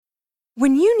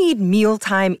When you need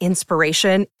mealtime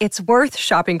inspiration, it's worth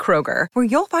shopping Kroger, where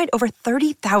you'll find over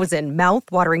 30,000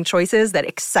 mouth-watering choices that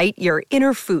excite your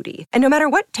inner foodie. And no matter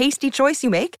what tasty choice you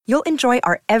make, you'll enjoy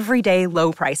our everyday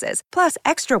low prices, plus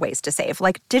extra ways to save,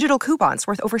 like digital coupons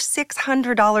worth over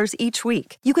 $600 each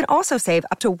week. You can also save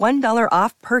up to $1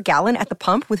 off per gallon at the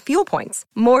pump with fuel points.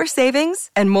 More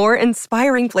savings and more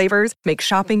inspiring flavors make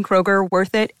shopping Kroger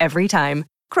worth it every time.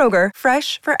 Kroger,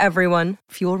 fresh for everyone.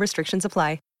 Fuel restrictions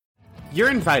apply. You're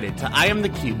invited to I Am the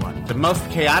Cute One, the most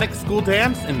chaotic school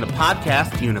dance in the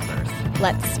podcast universe.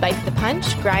 Let's spike the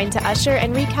punch, grind to Usher,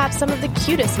 and recap some of the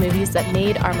cutest movies that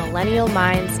made our millennial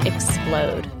minds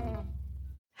explode.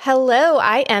 Hello,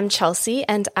 I am Chelsea,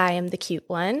 and I am the cute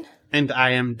one. And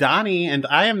I am Donnie, and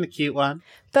I am the cute one.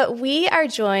 But we are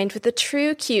joined with the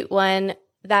true cute one,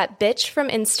 that bitch from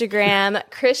Instagram,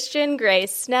 Christian Gray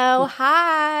Snow.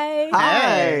 Hi.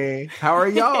 Hi. How are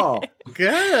y'all?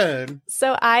 Good.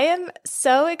 So I am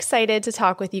so excited to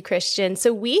talk with you, Christian.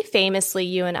 So we famously,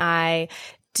 you and I,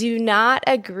 do not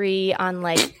agree on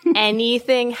like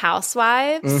anything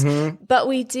Housewives, but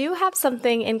we do have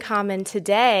something in common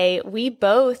today. We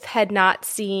both had not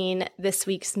seen this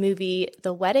week's movie,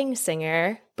 The Wedding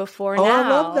Singer, before now. I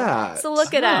love that. So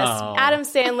look at us, Adam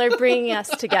Sandler bringing us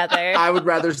together. I would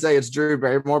rather say it's Drew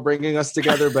Barrymore bringing us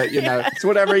together, but you know, it's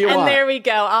whatever you want. And there we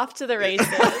go, off to the races.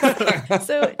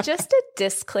 So just a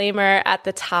disclaimer at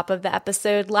the top of the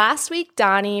episode. Last week,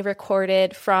 Donnie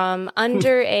recorded from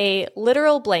under a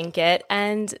literal blanket,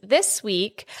 and this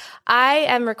week, I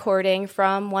am recording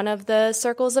from one of the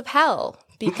circles of hell.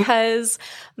 Because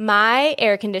my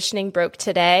air conditioning broke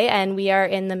today and we are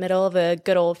in the middle of a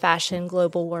good old-fashioned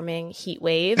global warming heat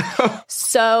wave.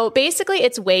 So basically,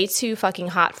 it's way too fucking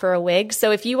hot for a wig. So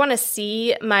if you want to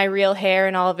see my real hair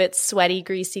in all of its sweaty,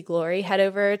 greasy glory, head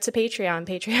over to Patreon,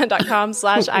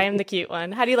 patreon.com/I am the cute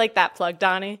one. How do you like that plug,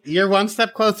 Donnie? You're one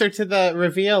step closer to the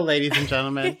reveal, ladies and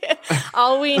gentlemen.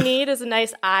 All we need is a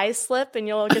nice eye slip and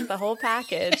you'll get the whole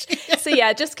package. So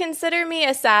yeah, just consider me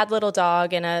a sad little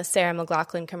dog in a Sarah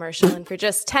McLachlan commercial, and for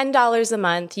just $10 a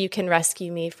month, you can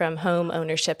rescue me from home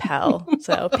ownership hell.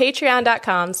 So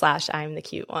patreon.com/I'm the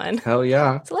cute one. Hell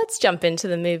yeah. So let's jump into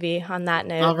the movie on that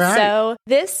note. All right. So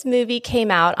this movie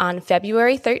came out on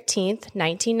February 13th,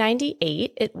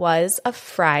 1998. It was a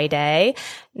Friday.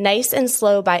 Nice and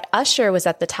Slow by Usher was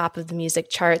at the top of the music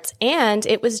charts, and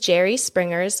it was Jerry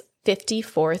Springer's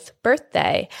 54th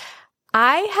birthday.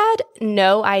 I had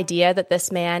no idea that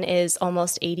this man is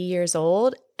almost 80 years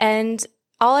old, and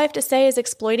all I have to say is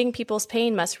exploiting people's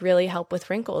pain must really help with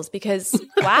wrinkles because,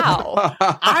 wow.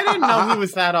 I didn't know he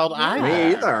was that old either.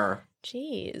 Me either.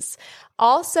 Jeez.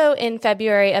 Also in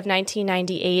February of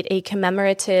 1998, a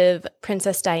commemorative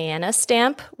Princess Diana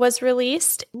stamp was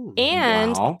released,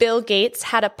 and wow. Bill Gates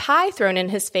had a pie thrown in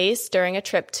his face during a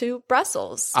trip to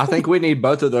Brussels. I think we need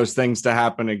both of those things to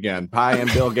happen again. Pie in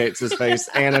Bill Gates' face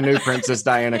and a new Princess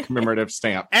Diana commemorative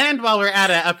stamp. And while we're at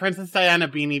it, a Princess Diana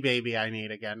Beanie Baby I need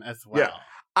again as well. Yeah.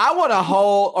 I want a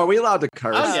whole, are we allowed to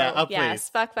curse? Oh, yeah. Oh, please. Yes,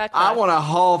 fuck. I want a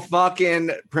whole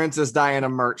fucking Princess Diana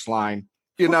merch line.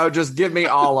 You know, just give me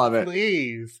all of it.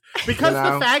 Please. Because You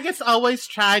know? the faggots always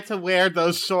try to wear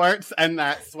those shorts and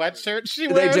that sweatshirt she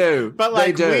wears. They do. But,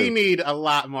 like, They do. we need a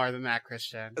lot more than that,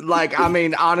 Christian. Like, I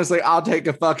mean, honestly, I'll take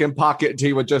a fucking pocket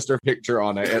tee with just her picture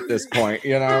on it at this point,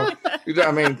 you know?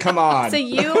 I mean, come on. So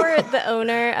you were the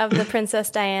owner of the Princess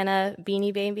Diana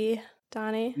Beanie Baby,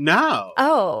 Donnie? No.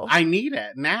 Oh. I need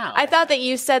it now. I thought that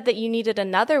you said that you needed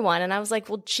another one, and I was like,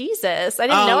 well, Jesus. I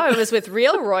didn't know I was with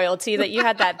real royalty that you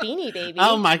had that Beanie Baby.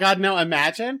 Oh my God, no,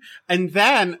 imagine. And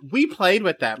then we played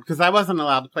with them because I wasn't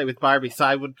allowed to play with Barbie. So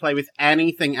I would play with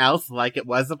anything else like it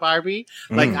was a Barbie.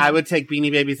 Like I would take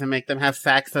Beanie Babies and make them have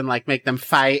sex and like make them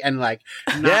fight and like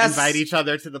not invite each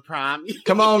other to the prom.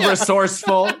 Come on,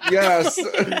 resourceful. Yes.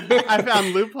 I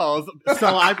found loopholes. So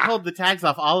I pulled the tags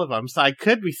off all of them. So I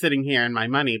could be sitting here in my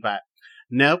money, but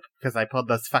nope, because I pulled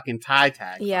those fucking tie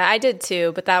tags. Yeah, I did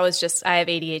too, but that was just, I have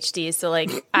ADHD, so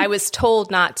like I was told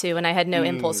not to, and I had no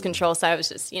impulse control, so I was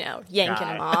just, yanking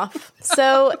them off.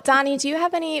 So, Donnie, do you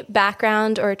have any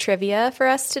background or trivia for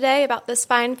us today about this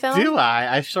fine film? Do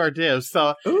I? I sure do.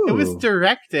 So it was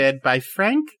directed by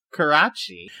Frank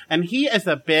Karachi, and he is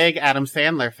a big Adam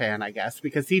Sandler fan, I guess,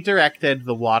 because he directed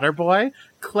The Waterboy,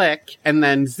 Click, and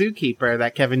then Zookeeper,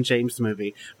 that Kevin James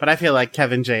movie. But I feel like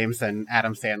Kevin James and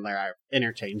Adam Sandler are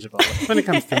interchangeable when it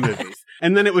comes to movies.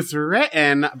 And then it was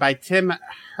written by Tim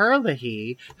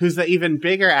Herlihy, who's an even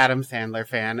bigger Adam Sandler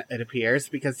fan, it appears,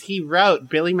 because he wrote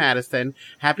Billy Madison,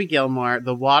 Happy Gilmore,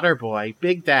 The Waterboy,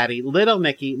 Big Daddy, Little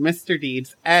Nicky, Mr.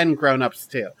 Deeds, and Grown Ups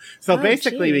too. So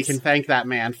basically we can thank that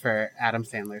man for Adam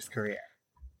Sandler's career.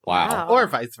 Wow. Or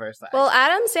vice versa. Well,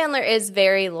 Adam Sandler is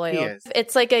very loyal. He is.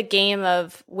 It's like a game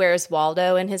of Where's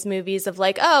Waldo in his movies of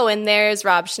like, oh, and there's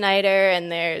Rob Schneider,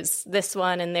 and there's this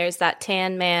one, and there's that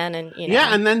tan man, and you know.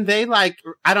 Yeah, and then they like,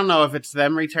 I don't know if it's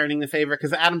them returning the favor,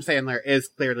 because Adam Sandler is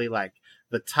clearly like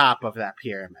the top of that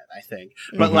pyramid, I think.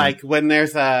 But like when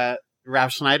there's a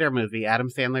Rob Schneider movie, Adam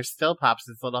Sandler still pops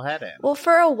his little head in. Well,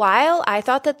 for a while, I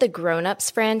thought that the Grown Ups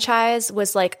franchise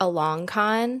was like a long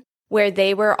con, where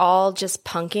they were all just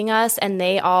punking us and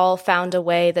they all found a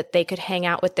way that they could hang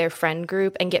out with their friend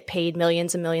group and get paid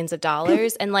millions and millions of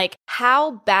dollars. And like,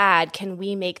 how bad can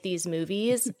we make these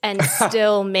movies and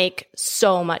still make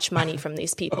so much money from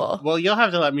these people? Well, you'll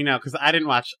have to let me know because I didn't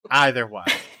watch either one.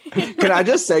 Can I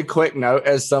just say, quick note,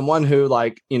 as someone who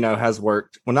like, you know, has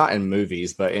worked, well, not in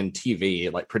movies, but in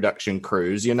TV, like production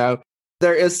crews, you know,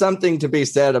 there is something to be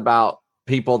said about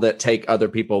people that take other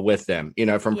people with them, you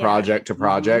know, from project to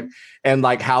project, and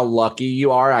like how lucky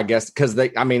you are, I guess, because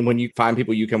when you find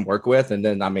people you can work with, and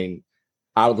then,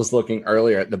 I was looking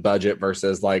earlier at the budget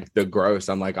versus like the gross.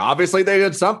 I'm like, obviously they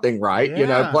did something right, you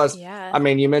know, plus,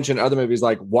 you mentioned other movies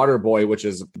like Waterboy, which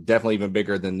is definitely even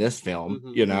bigger than this film,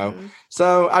 you know?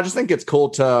 So I just think it's cool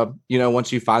to, you know,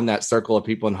 once you find that circle of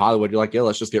people in Hollywood, you're like, yeah,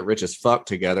 let's just get rich as fuck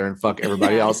together and fuck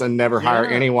everybody else and never hire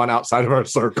anyone outside of our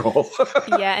circle.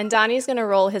 Yeah. And Donnie's going to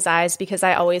roll his eyes because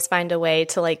I always find a way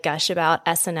to like gush about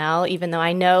SNL, even though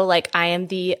I know like I am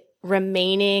the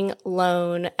remaining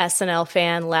lone SNL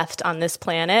fan left on this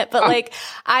planet. But like,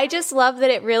 I just love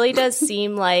that it really does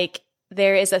seem like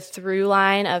there is a through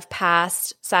line of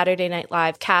past Saturday Night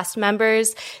Live cast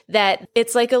members that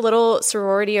it's like a little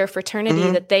sorority or fraternity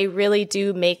that they really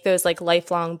do make those like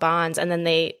lifelong bonds and then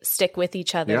they stick with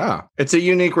each other. Yeah. It's a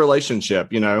unique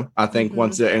relationship, you know. I think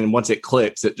once it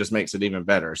clicks, it just makes it even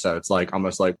better. So it's like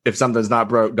almost like if something's not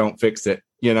broke, don't fix it,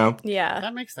 you know? Yeah.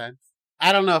 That makes sense.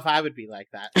 I don't know if I would be like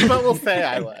that, but we'll say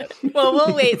I would. Well,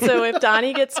 we'll wait. So if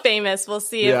Donnie gets famous, we'll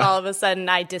see if all of a sudden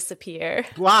I disappear.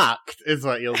 Blocked is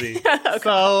what you'll be. Okay.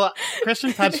 So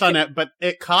Christian touched on it, but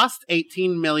it cost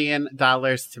 $18 million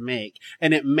to make,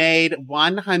 and it made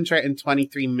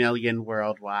 $123 million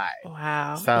worldwide.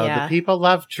 Wow. So the people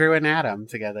love Drew and Adam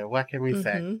together. What can we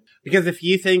say? Because if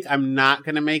you think I'm not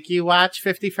going to make you watch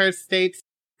 50 First Dates,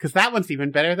 because that one's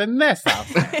even better than this.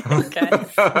 Okay.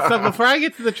 So before I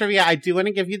get to the trivia, I do want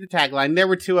to give you the tagline. There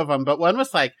were two of them, but one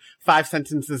was like 5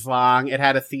 sentences long. It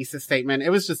had a thesis statement. It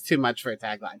was just too much for a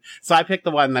tagline. So I picked the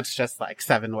one that's just like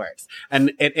 7 words.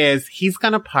 And it is, he's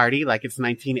gonna party like it's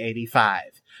 1985.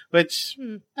 Which,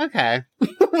 okay.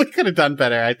 We could have done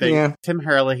better, I think. Yeah. Tim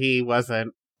Herlihy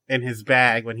wasn't in his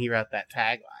bag when he wrote that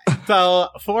tagline. So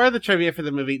for the trivia for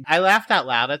the movie, I laughed out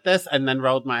loud at this and then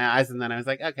rolled my eyes, and then I was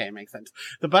like, okay, it makes sense.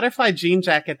 The butterfly jean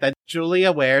jacket that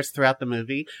Julia wears throughout the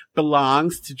movie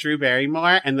belongs to Drew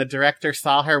Barrymore, and the director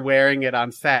saw her wearing it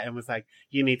on set and was like,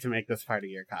 you need to make this part of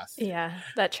your costume. Yeah,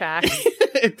 that tracks.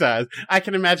 It does. I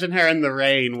can imagine her in the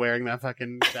rain wearing that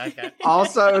fucking jacket.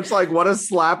 Also, it's like, what a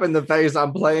slap in the face.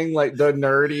 I'm playing like the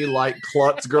nerdy, like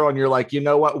klutz girl, and you're like, you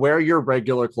know what? Wear your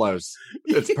regular clothes.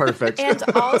 It's perfect. And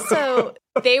also,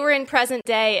 they were in present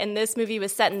day, and this movie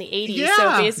was set in the 80s. Yeah.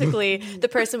 So basically, the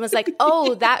person was like,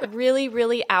 oh, that really,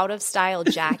 really out of style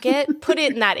jacket, put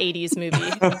it in that 80s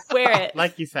movie. Wear it.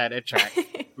 Like you said, it tracks.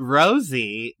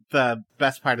 Rosie, the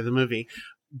best part of the movie,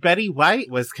 Betty White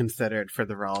was considered for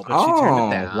the role, but she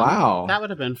turned it down. Wow. That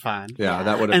would have been fun. Yeah,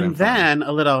 that would have been fun. And then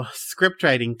a little script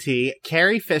writing tea.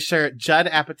 Carrie Fisher, Judd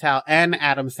Apatow, and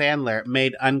Adam Sandler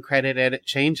made uncredited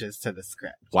changes to the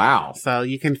script. Wow. So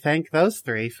you can thank those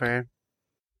three for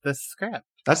the script.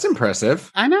 That's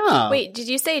impressive. I know. Wait, did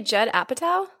you say Judd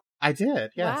Apatow? I did,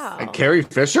 yes. Wow. And Carrie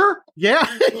Fisher? Yeah,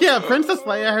 yeah, Princess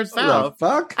Leia herself. The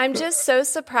fuck? I'm just so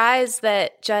surprised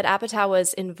that Judd Apatow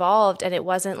was involved and it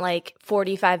wasn't like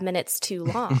 45 minutes too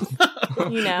long.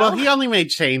 You know? Well, he only made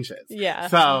changes. Yeah.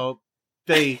 So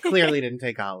they clearly didn't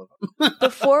take all of them.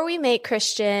 Before we make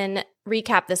Christian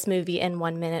recap this movie in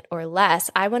 1 minute or less,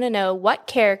 I want to know what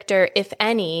character, if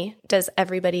any, does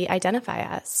everybody identify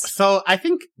as? So I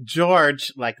think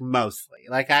George, like mostly.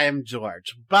 Like I am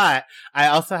George. But I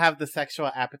also have the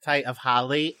sexual appetite of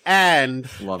Holly and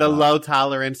low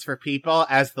tolerance for people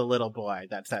as the little boy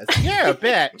that says, you're a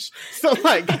bitch. So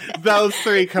like those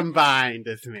three combined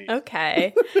is me.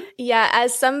 Okay. Yeah,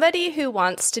 as somebody who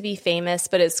wants to be famous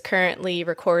but is currently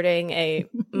recording a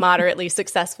moderately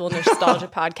successful nostalgia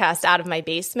podcast out of my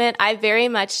basement, I very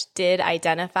much did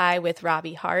identify with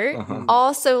Robbie Hart.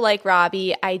 Also, like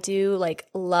Robbie, I do like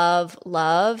love,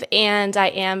 and I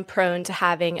am prone to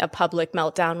having a public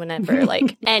meltdown whenever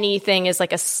like anything is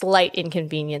like a slight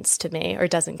inconvenience to me or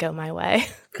doesn't go my way.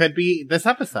 Could be this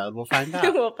episode. We'll find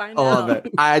out. We'll find I out. love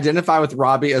it. I identify with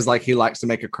Robbie as like he likes to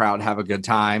make a crowd have a good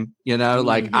time. You know,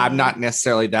 like I'm not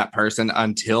necessarily that person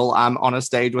until I'm on a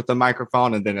stage with a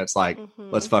microphone, and then it's like,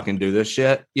 let's fucking do this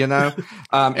shit. You know.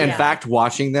 In fact,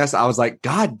 watching this, I was like,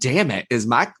 God damn it, is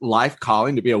my life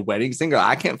calling to be a wedding singer?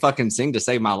 I can't fucking sing to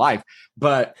save my life,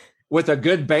 but with a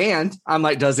good band, I'm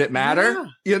like, does it matter? Yeah.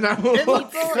 You know, It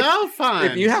looks so fun.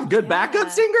 if you have good backup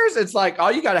singers, it's like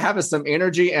all you got to have is some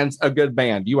energy and a good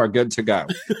band. You are good to go.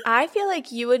 I feel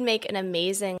like you would make an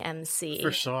amazing MC.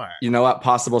 For sure. You know what?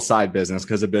 Possible side business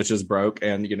because a bitch is broke,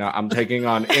 and you know I'm taking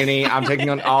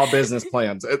on all business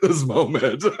plans at this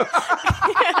moment.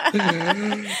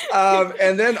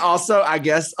 And then also, I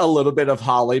guess a little bit of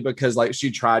Holly because like she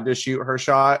tried to shoot her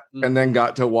shot and then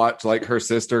got to watch like her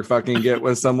sister fucking get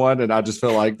with someone, and I just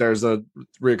feel like there's a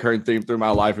recurring theme through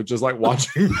my life. It's just like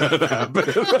watching that happen.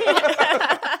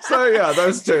 So yeah,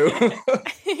 those two.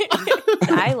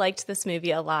 I liked this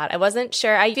movie a lot. I wasn't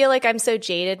sure. I feel like I'm so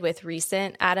jaded with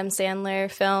recent Adam Sandler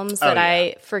films that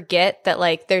I forget that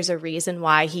like there's a reason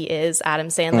why he is Adam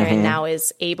Sandler and now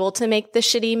is able to make the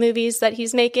shitty movies that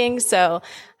he's making. So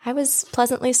I was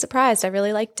pleasantly surprised. I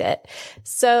really liked it.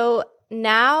 So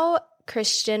now,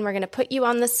 Christian, we're going to put you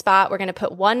on the spot. We're going to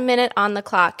put 1 minute on the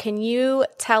clock. Can you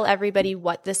tell everybody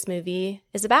what this movie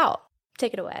is about?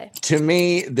 Take it away. To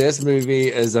me, this movie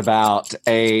is about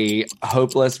a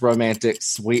hopeless, romantic,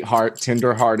 sweetheart,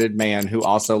 tender-hearted man who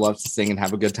also loves to sing and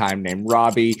have a good time named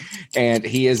Robbie. And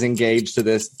he is engaged to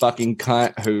this fucking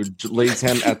cunt who leads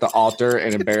him at the altar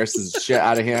and embarrasses the shit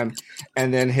out of him.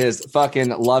 And then his fucking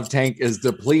love tank is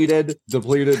depleted.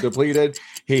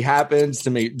 He happens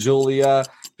to meet Julia,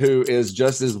 who is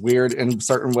just as weird in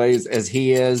certain ways as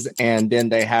he is. And then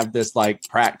they have this like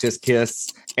practice kiss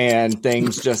and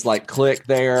things just like click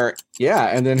there. Yeah.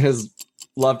 And then his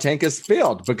love tank is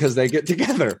filled because they get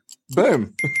together.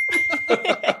 Boom.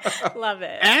 Love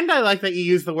it. And I like that you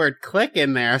use the word click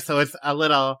in there. So it's a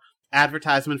little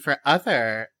advertisement for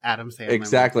other Adam Sandler.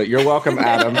 Exactly. You're welcome,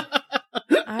 Adam.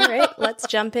 All right, let's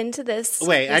jump into this.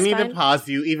 Wait, I need time. to pause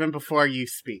you even before you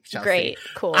speak, Chelsea. Great,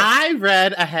 cool. I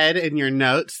read ahead in your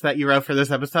notes that you wrote for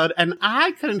this episode, and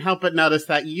I couldn't help but notice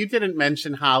that you didn't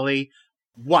mention Holly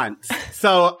once.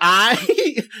 So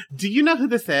do you know who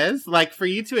this is? Like, for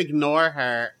you to ignore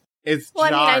her is well,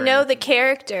 jarring. I mean, I know the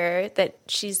character that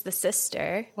she's the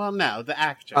sister. Well, no, the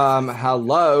actress.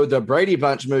 Hello, the Brady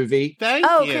Bunch movie. Thank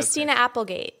you. Christina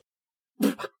Applegate.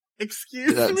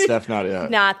 Excuse That's me? definitely not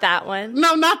it. Not that one.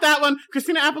 No, not that one.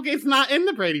 Christina Applegate's not in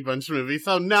the Brady Bunch movie,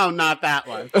 so no, not that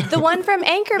one. The one from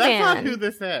Anchorman. That's not who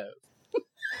this is.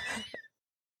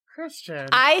 Christian.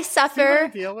 I suffer,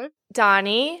 deal with?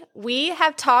 Donnie. We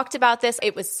have talked about this.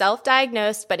 It was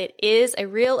self-diagnosed, but it is a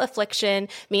real affliction.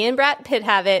 Me and Brad Pitt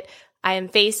have it. I am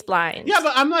face blind. Yeah,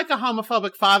 but I'm like a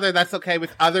homophobic father that's okay with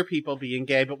other people being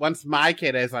gay, but once my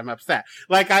kid is, I'm upset.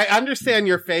 Like, I understand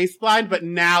you're face blind, but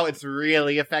now it's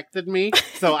really affected me,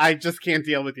 so I just can't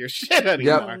deal with your shit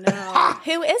anymore. Oh, no.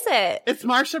 Who is it? It's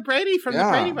Marsha Brady from the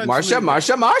Brady Bunch movie.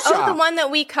 Marsha. Oh, the one that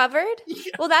we covered?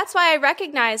 Yeah. Well, that's why I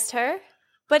recognized her.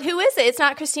 But who is it? It's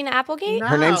not Christina Applegate? No.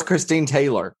 Her name's Christine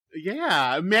Taylor.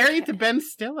 Yeah, married to Ben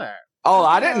Stiller. Oh,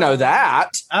 I didn't know that.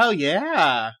 Oh,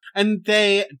 yeah. And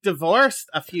they divorced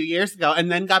a few years ago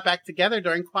and then got back together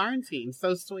during quarantine.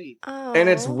 So sweet. Oh. And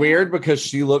it's weird because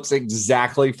she looks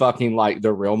exactly fucking like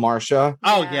the real Marsha.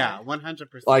 Oh, Yeah.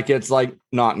 100%. Like, it's like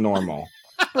not normal.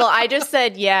 Well, I just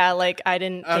said, yeah, like I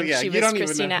didn't think yeah, she you was don't even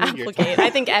Christina know who you're Applegate.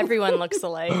 I think everyone looks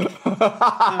alike. All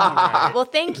right. Well,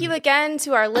 thank you again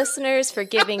to our listeners for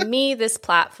giving me this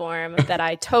platform that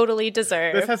I totally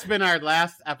deserve. This has been our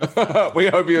last episode. We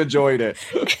hope you enjoyed it.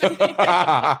 You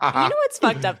know what's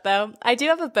fucked up, though? I do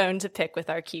have a bone to pick with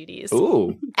our cuties.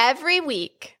 Ooh. Every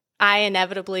week, I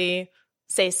inevitably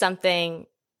say something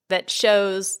that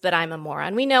shows that I'm a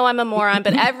moron. We know I'm a moron,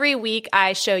 but every week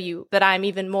I show you that I'm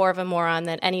even more of a moron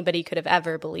than anybody could have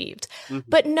ever believed.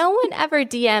 But no one ever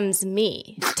DMs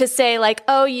me to say like,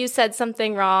 oh, you said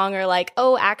something wrong, or like,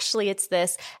 oh, actually it's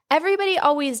this. Everybody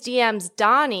always DMs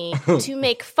Donnie to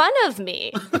make fun of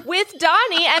me with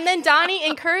Donnie, and then Donnie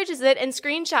encourages it and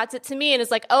screenshots it to me and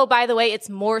is like, oh, by the way, it's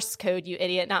Morse code, you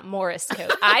idiot, not Morris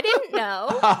code. I didn't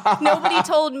know. Nobody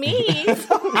told me.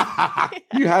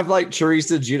 You have like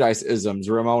Teresa Giudice Giudice isms,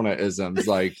 Ramona isms.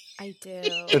 Like, I do.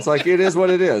 it's like, it is what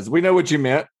it is. We know what you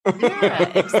meant.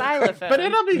 Yeah, xylophone. But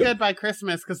it'll be good by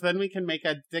Christmas because then we can make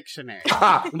a dictionary.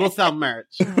 We'll sell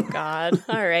merch. Oh, God.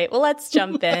 All right. Well, let's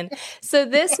jump in. So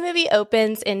this movie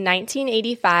opens in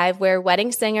 1985, where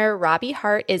wedding singer Robbie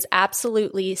Hart is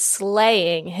absolutely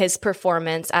slaying his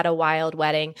performance at a wild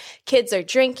wedding. Kids are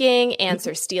drinking, aunts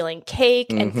are stealing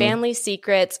cake, and family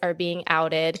secrets are being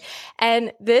outed.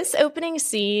 And this opening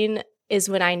scene is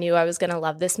when I knew I was going to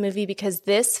love this movie, because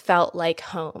this felt like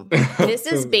home. This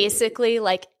is basically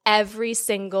like every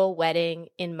single wedding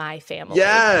in my family.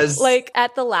 Yes. Like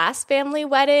at the last family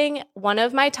wedding, one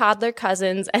of my toddler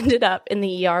cousins ended up in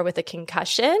the ER with a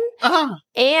concussion.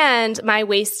 And my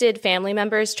wasted family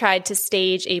members tried to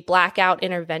stage a blackout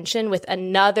intervention with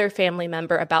another family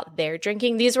member about their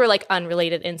drinking. These were like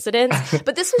unrelated incidents,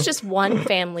 but this was just one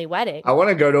family wedding. I want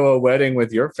to go to a wedding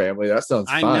with your family. That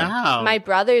sounds fun. I know. My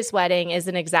brother's wedding is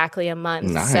in exactly a month.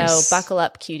 Nice. So buckle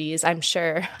up, cuties. I'm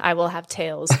sure I will have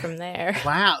tales from there.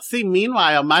 Wow. See,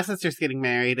 meanwhile, my sister's getting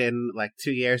married in like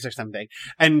 2 years or something.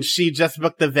 And she just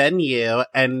booked the venue.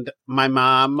 And my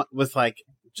mom was like,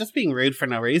 just being rude for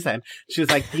no reason. She was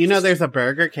like, you know, there's a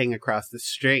Burger King across the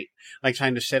street, like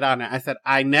trying to shit on it. I said,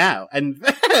 I know. And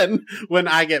then when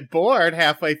I get bored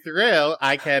halfway through,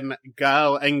 I can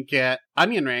go and get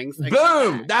onion rings.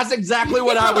 Boom! That's exactly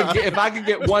what I would get if I could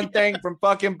get one thing from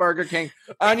fucking Burger King.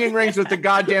 Onion rings with the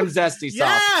goddamn zesty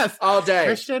sauce. Yes! All day.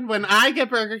 Christian, when I get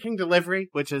Burger King delivery,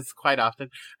 which is quite often,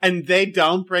 and they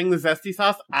don't bring the zesty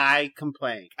sauce, I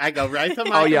complain. I go right to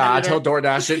my Oh yeah, I computer. told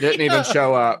DoorDash it didn't even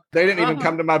show up. They didn't even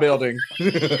come to my building.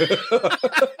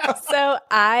 So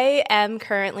I am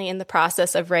currently in the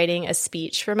process of writing a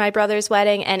speech for my brother's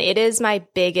wedding, and it is my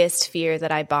biggest fear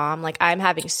that I bomb. Like, I'm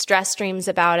having stress dreams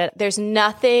about it. There's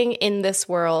nothing in this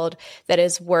world that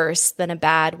is worse than a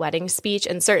bad wedding speech,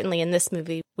 and certainly in this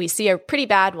movie we see a pretty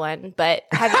bad one. But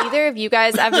have either of you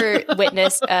guys ever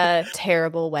witnessed a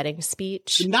terrible wedding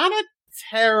speech? Not a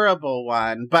terrible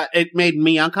one, but it made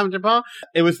me uncomfortable.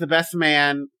 It was the best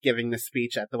man giving the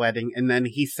speech at the wedding, and then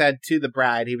he said to the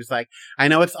bride, he was like, I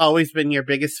know it's always been your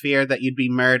biggest fear that you'd be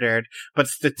murdered, but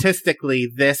statistically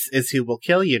this is who will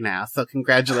kill you now, so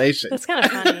congratulations. That's kind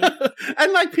of funny.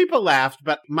 And like, people laughed,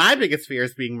 but my biggest fear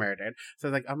is being murdered. So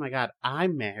I was like, oh my God,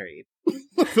 I'm married.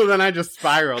 So then I just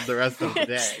spiraled the rest of the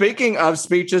day. Speaking of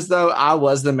speeches, though, I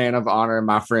was the man of honor in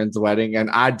my friend's wedding,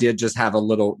 and I did just have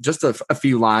a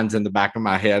few lines in the back of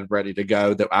my head ready to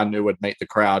go that I knew would make the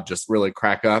crowd just really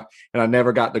crack up, and I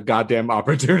never got the goddamn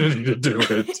opportunity to do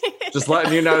it. Just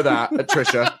letting you know that,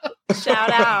 Trisha.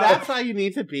 Shout out. That's why you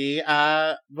need to be,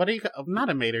 what do you call, not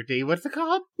a maitre d', what's it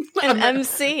called? An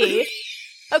MC.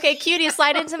 Okay, cutie,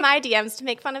 slide into my DMs to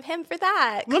make fun of him for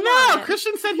that. Well, no,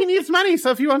 Christian said he needs money,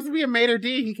 so if he wants to be a maitre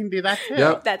d', he can do that too.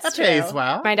 Yep. That's that true. pays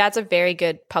well. My dad's a very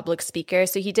good public speaker,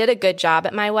 so he did a good job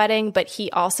at my wedding, but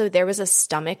there was a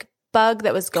stomach bug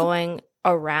that was going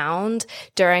around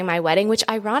during my wedding, which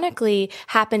ironically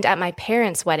happened at my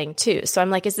parents' wedding too. So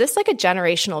I'm like, is this like a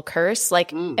generational curse?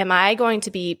 Like, am I going to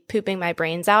be pooping my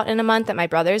brains out in a month at my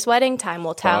brother's wedding? Time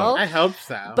will tell. I hope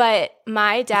so. But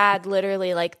my dad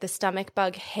literally, like, the stomach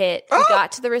bug hit. He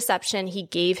got to the reception. He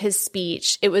gave his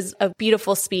speech. It was a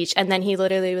beautiful speech. And then he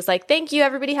literally was like, thank you,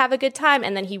 everybody, have a good time.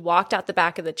 And then he walked out the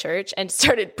back of the church and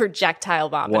started projectile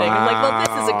vomiting. I'm like, well,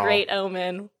 this is a great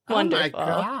omen. Wonderful. Oh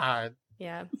my God.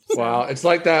 Yeah. Wow, it's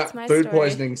like that my food story.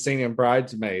 poisoning scene in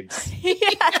Bridesmaids.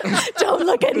 Yeah. Don't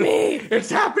look at me. It's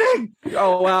happening.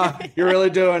 Oh, wow. You're really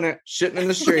doing it. Shitting in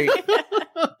the street.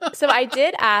 So I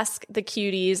did ask the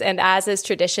cuties, and as is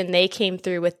tradition, they came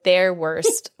through with their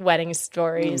worst wedding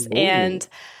stories. Ooh. And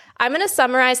I'm going to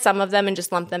summarize some of them and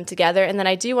just lump them together. And then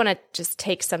I do want to just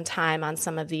take some time on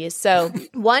some of these. So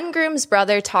one groom's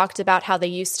brother talked about how they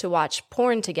used to watch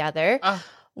porn together.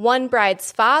 One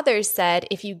bride's father said,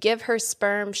 if you give her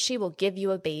sperm, she will give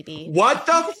you a baby. What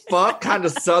the fuck kind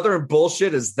of Southern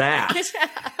bullshit is that?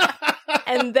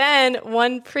 And then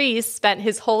one priest spent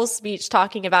his whole speech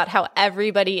talking about how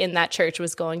everybody in that church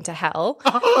was going to hell.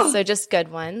 So just good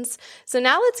ones. So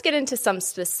now let's get into some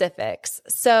specifics.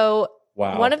 So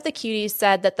one of the cuties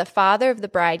said that the father of the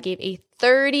bride gave a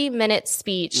 30-minute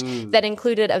speech that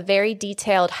included a very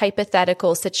detailed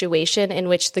hypothetical situation in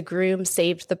which the groom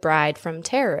saved the bride from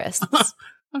terrorists.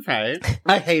 Okay.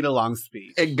 I hate a long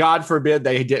speech. And God forbid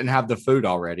they didn't have the food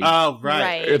already. Oh,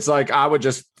 right. It's like, I would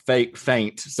just fake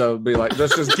faint. So be like,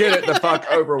 let's just get it the fuck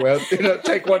over with.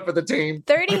 Take one for the team.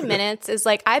 30 minutes is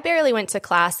like, I barely went to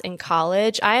class in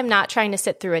college. I am not trying to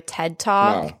sit through a TED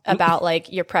talk about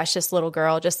like your precious little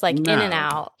girl, just like in and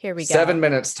out. Here we go. 7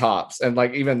 minutes tops. And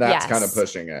like even that's kind of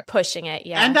pushing it. Pushing it,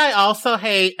 yeah. And I also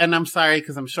hate, and I'm sorry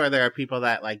because I'm sure there are people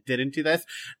that like didn't do this.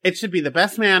 It should be the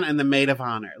best man and the maid of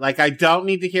honor. Like I don't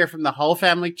need to hear from the whole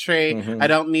family tree. I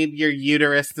don't need your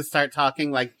uterus to start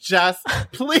talking. Like just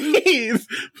please,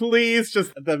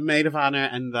 just the maid of honor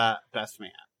and the best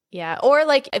man. Yeah. Or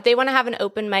like if they want to have an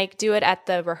open mic, do it at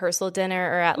the rehearsal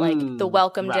dinner or at like the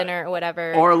welcome dinner or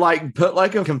whatever. Or like put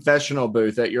like a confessional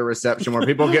booth at your reception where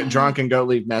people get drunk and go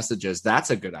leave messages. That's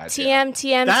a good idea.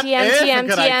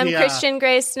 TM. Christian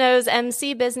Grace knows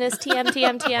MC business. TM.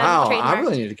 Wow, trademark. I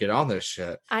really need to get on this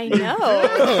shit. I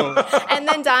know. And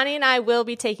then Donnie and I will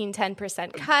be taking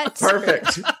 10% cut.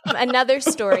 Perfect. Another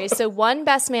story. So one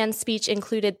best man speech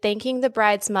included thanking the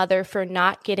bride's mother for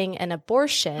not getting an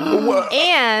abortion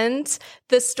and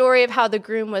the story of how the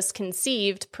groom was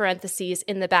conceived, parentheses,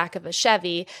 in the back of a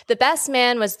Chevy. The best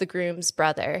man was the groom's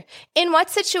brother. In what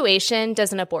situation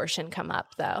does an abortion come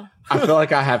up, though? I feel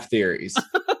like I have theories.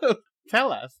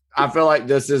 Tell us. I feel like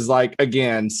this is like,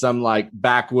 again, some like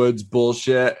backwoods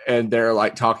bullshit. And they're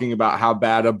like talking about how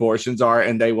bad abortions are.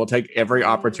 And they will take every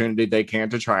opportunity they can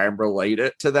to try and relate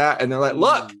it to that. And they're like,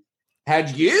 look,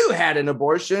 had you had an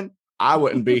abortion, I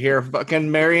wouldn't be here fucking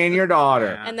marrying your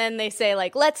daughter. And then they say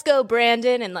like, let's go,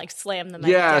 Brandon, and like slam the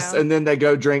mic down. And then they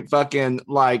go drink fucking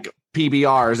like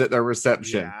PBRs at their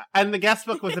reception. Yeah. And the guest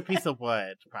book was a piece of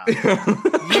wood, probably.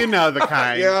 You know the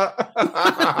kind.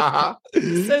 Yeah.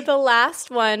 So the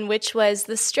last one, which was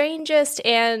the strangest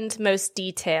and most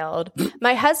detailed.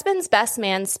 My husband's best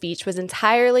man speech was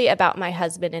entirely about my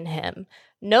husband and him.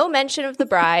 No mention of the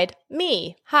bride,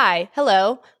 me, hi,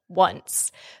 hello,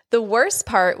 once. The worst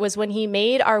part was when he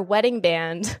made our wedding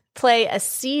band play a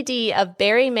CD of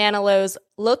Barry Manilow's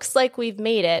Looks Like We've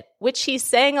Made It, which he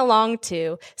sang along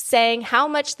to, saying how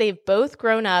much they've both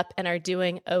grown up and are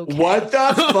doing okay. What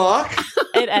the fuck?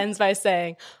 It ends by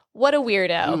saying, what a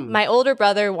weirdo. My older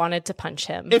brother wanted to punch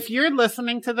him. If you're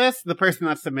listening to this, the person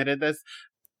that submitted this,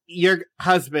 your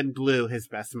husband blew his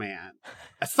best man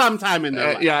sometime in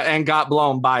their life. Yeah, and got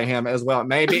blown by him as well,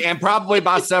 maybe, and probably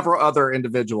by several other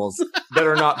individuals that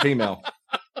are not female.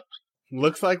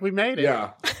 Looks like we made it.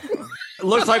 Yeah.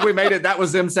 Looks like we made it. That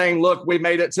was them saying, look, we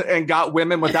made it and got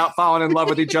women without falling in love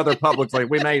with each other publicly.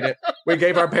 We made it. We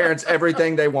gave our parents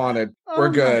everything they wanted.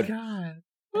 We're good. My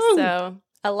God. So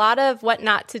a lot of what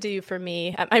not to do for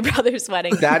me at my brother's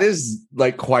wedding. That is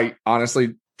like quite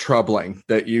honestly troubling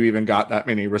that you even got that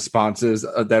many responses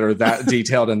that are that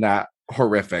detailed and that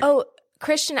horrific. Oh,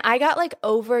 Christian, I got like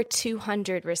over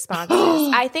 200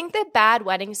 responses. I think that bad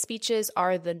wedding speeches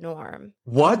are the norm.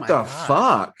 What the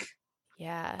fuck?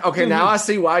 Yeah. Okay, now I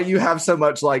see why you have so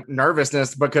much like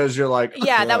nervousness because you're like,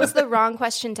 yeah, that was the wrong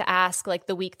question to ask like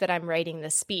the week that I'm writing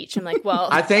this speech. I'm like, well,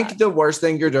 I think the worst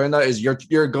thing you're doing though is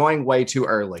you're going way too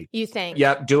early. You think?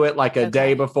 Yep, do it like a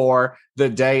day before, the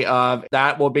day of.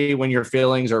 That will be when your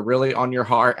feelings are really on your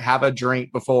heart. Have a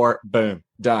drink before, boom,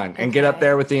 done. And get up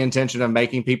there with the intention of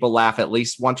making people laugh at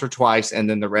least once or twice, and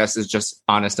then the rest is just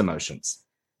honest emotions.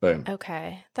 Boom.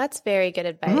 Okay. That's very good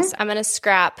advice. I'm going to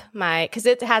scrap because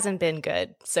it hasn't been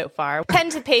good so far. Pen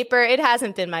to paper, it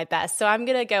hasn't been my best. So I'm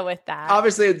going to go with that.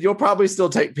 Obviously, you'll probably still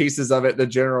take pieces of it, the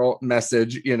general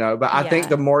message, but I think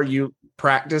the more you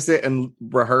practice it and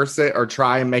rehearse it or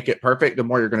try and make it perfect, the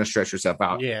more you're going to stress yourself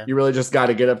out. Yeah. You really just got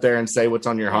to get up there and say what's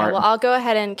on your heart. Well, I'll go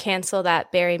ahead and cancel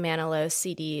that Barry Manilow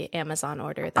CD Amazon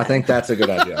order. Then. I think that's a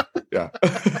good idea. Yeah.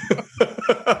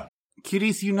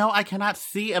 Cuties, you know I cannot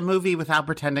see a movie without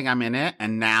pretending I'm in it,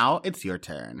 and now it's your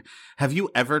turn. Have you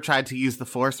ever tried to use the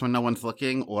Force when no one's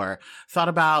looking, or thought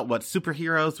about what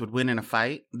superheroes would win in a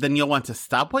fight? Then you'll want to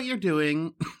stop what you're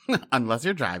doing, unless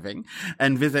you're driving,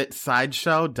 and visit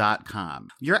Sideshow.com.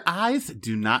 Your eyes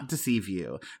do not deceive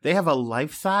you. They have a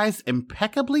life-size,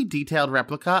 impeccably detailed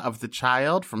replica of the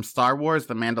child from Star Wars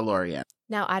The Mandalorian.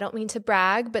 Now, I don't mean to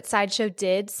brag, but Sideshow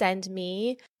did send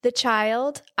me the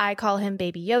child. I call him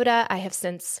Baby Yoda. I have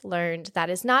since learned that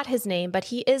is not his name, but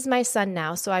he is my son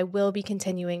now, so I will be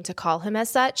continuing to call him as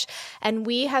such. And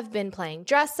we have been playing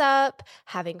dress up,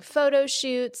 having photo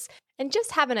shoots, and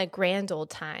just having a grand old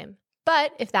time.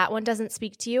 But if that one doesn't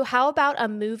speak to you, how about a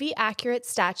movie-accurate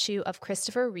statue of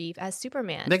Christopher Reeve as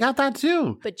Superman? They got that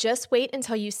too. But just wait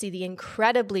until you see the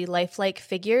incredibly lifelike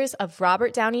figures of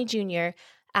Robert Downey Jr.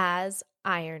 as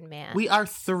Iron Man. We are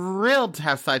thrilled to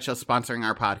have Sideshow sponsoring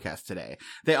our podcast today.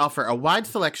 They offer a wide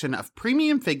selection of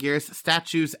premium figures,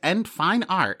 statues, and fine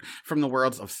art from the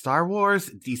worlds of Star Wars,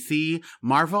 DC,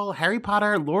 Marvel, Harry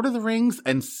Potter, Lord of the Rings,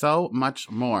 and so much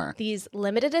more. These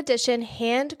limited edition,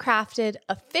 handcrafted,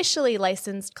 officially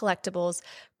licensed collectibles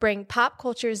bring pop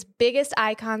culture's biggest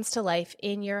icons to life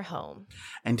in your home.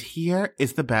 And here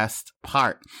is the best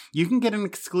part. You can get an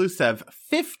exclusive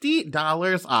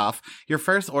 $50 off your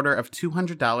first order of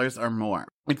 $200 or more.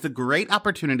 It's a great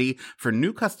opportunity for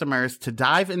new customers to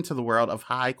dive into the world of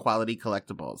high-quality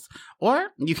collectibles. Or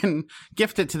you can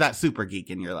gift it to that super geek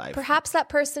in your life. Perhaps that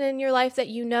person in your life that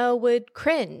you know would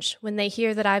cringe when they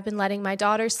hear that I've been letting my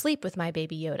daughter sleep with my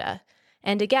Baby Yoda.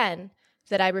 And again,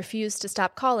 that I refuse to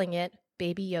stop calling it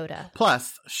Baby Yoda.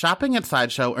 Plus, shopping at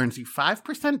Sideshow earns you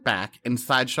 5% back in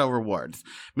Sideshow rewards,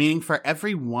 meaning for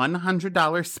every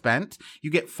 $100 spent, you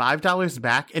get $5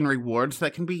 back in rewards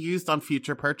that can be used on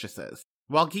future purchases.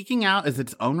 While geeking out is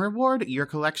its own reward, your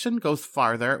collection goes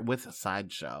farther with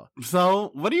Sideshow.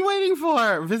 So, what are you waiting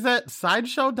for? Visit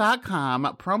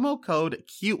Sideshow.com, promo code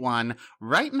CUTE1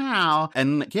 right now,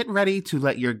 and get ready to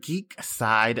let your geek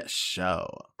side show.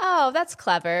 Oh, that's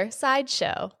clever.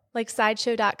 Sideshow. Like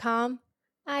Sideshow.com?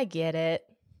 I get it.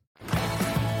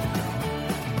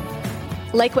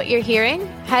 Like what you're hearing?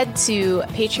 Head to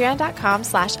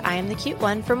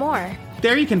patreon.com/IamTheCuteOne for more.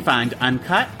 There you can find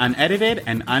uncut, unedited,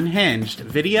 and unhinged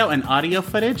video and audio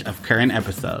footage of current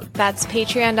episodes. That's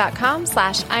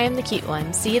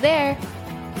patreon.com/IamTheCuteOne. See you there.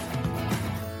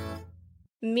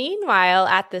 Meanwhile,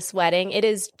 at this wedding, it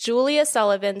is Julia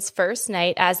Sullivan's first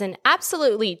night as an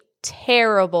absolutely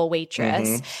terrible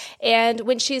waitress. And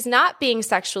when she's not being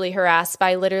sexually harassed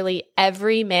by literally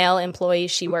every male employee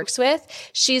she works with,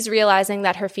 she's realizing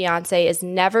that her fiance is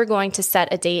never going to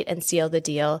set a date and seal the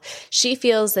deal. She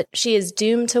feels that she is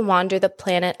doomed to wander the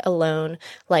planet alone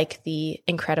like the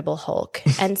Incredible Hulk.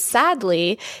 And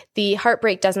sadly, the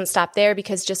heartbreak doesn't stop there,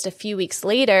 because just a few weeks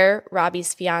later,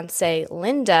 Robbie's fiance,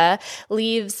 Linda,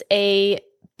 leaves a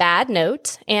bad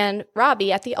note and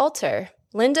Robbie at the altar.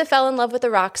 Linda fell in love with a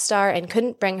rock star and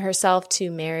couldn't bring herself to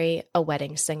marry a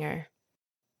wedding singer.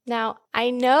 Now, I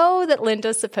know that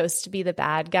Linda's supposed to be the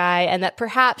bad guy and that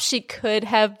perhaps she could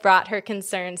have brought her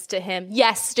concerns to him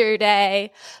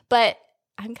yesterday, but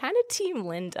I'm kind of team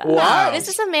Linda. Wow. This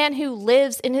is a man who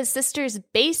lives in his sister's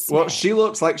basement. Well, she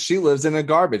looks like she lives in a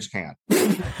garbage can.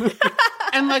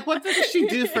 And like, what does she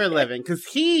do for a living? Because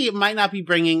he might not be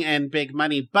bringing in big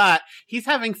money, but he's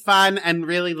having fun and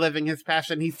really living his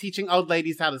passion. He's teaching old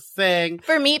ladies how to sing.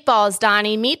 For meatballs,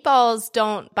 Donnie, meatballs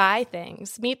don't buy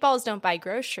things. Meatballs don't buy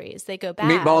groceries. They go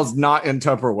bad. Meatballs not in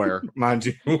Tupperware, mind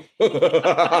you.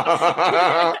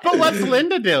 But what's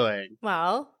Linda doing?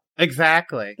 Well,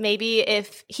 exactly. maybe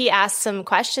if he asked some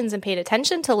questions and paid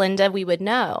attention to Linda, we would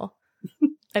know.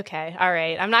 Okay, all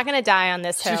right. I'm not going to die on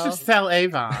this She hill. should sell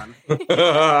Avon.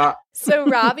 So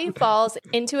Robbie falls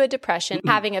into a depression,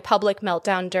 having a public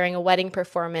meltdown during a wedding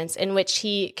performance in which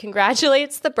he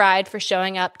congratulates the bride for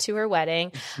showing up to her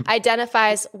wedding,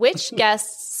 identifies which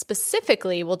guests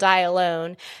specifically will die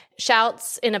alone,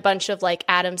 shouts in a bunch of like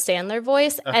Adam Sandler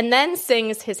voice, and then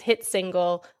sings his hit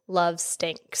single, Love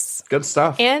Stinks. Good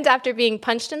stuff. And after being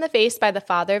punched in the face by the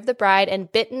father of the bride and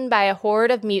bitten by a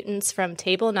horde of mutants from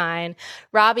Table 9,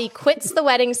 Robbie quits the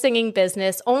wedding singing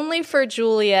business, only for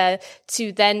Julia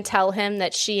to then tell him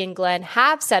that she and Glenn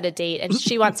have set a date and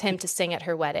she wants him to sing at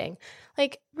her wedding.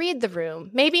 Like, read the room.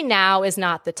 Maybe now is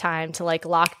not the time to like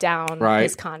lock down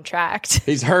his contract.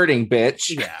 He's hurting,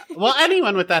 bitch. Yeah. Well,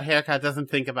 anyone with that haircut doesn't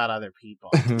think about other people.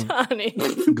 Donnie.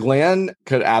 Glenn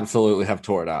could absolutely have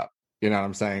tore it up. You know what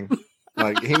I'm saying?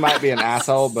 Like, he might be an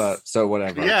asshole, but so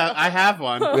whatever. Yeah, I have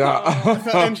one. Yeah.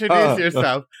 So introduce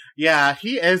yourself. Yeah,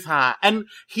 he is hot. And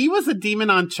he was a demon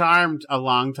on Charmed a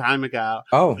long time ago.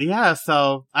 Oh. Yeah,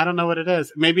 so I don't know what it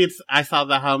is. Maybe it's I saw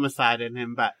the homicide in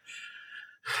him, but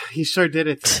he sure did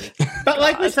it to me. But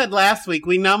like we said last week,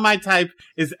 we know my type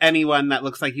is anyone that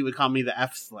looks like he would call me the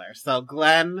F slur. So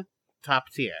Glenn,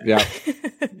 top tier. Yeah,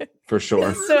 for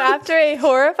sure. So after a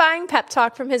horrifying pep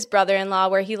talk from his brother-in-law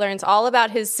where he learns all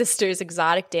about his sister's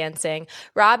exotic dancing,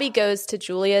 Robbie goes to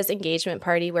Julia's engagement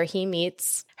party where he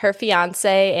meets her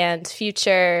fiance and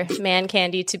future man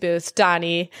candy to both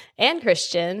Donnie and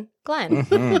Christian, Glenn.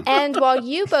 Mm-hmm. And while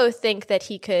you both think that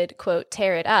he could, quote,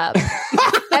 tear it up,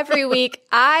 every week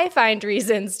I find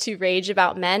reasons to rage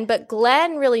about men, but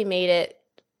Glenn really made it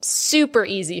super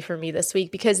easy for me this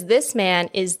week because this man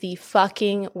is the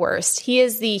fucking worst. He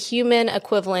is the human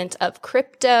equivalent of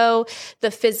crypto,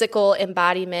 the physical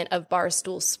embodiment of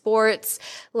Barstool Sports.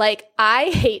 Like, I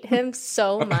hate him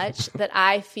so much that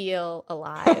I feel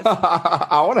alive.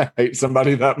 I want to hate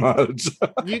somebody that much.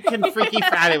 You can Freaky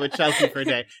Friday with Chelsea for a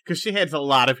day because she hates a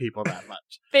lot of people that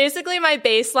much. Basically, my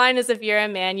baseline is if you're a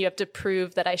man, you have to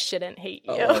prove that I shouldn't hate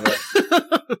you.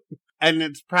 And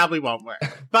it probably won't work.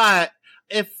 But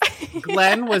if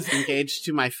Glenn was engaged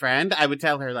to my friend, I would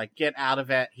tell her, like, get out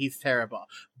of it. He's terrible.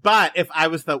 But if I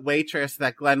was the waitress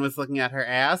that Glenn was looking at her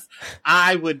ass,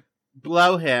 I would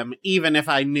blow him even if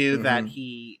I knew that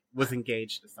he was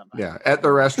engaged to somebody. Yeah, at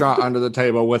the restaurant under the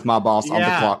table with my boss on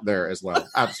the clock there as well.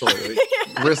 Absolutely.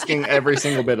 Risking every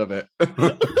single bit of it.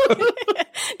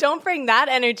 Don't bring that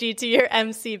energy to your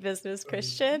MC business,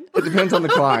 Christian. It depends on the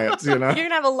clients, you know? You're going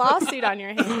to have a lawsuit on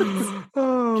your hands.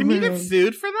 Can you get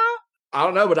sued for that? I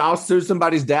don't know, but I'll sue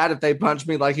somebody's dad if they punch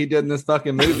me like he did in this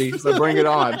fucking movie. So bring it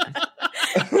on.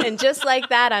 And just like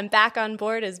that, I'm back on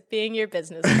board as being your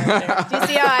business partner. Do you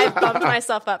see how I've bumped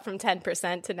myself up from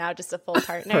 10% to now just a full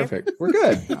partner? Perfect. We're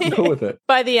good. I'm cool with it.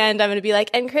 By the end, I'm going to be like,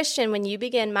 and Christian, when you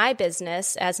begin my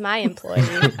business as my employee,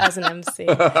 as an MC.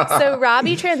 So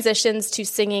Robbie transitions to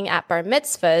singing at bar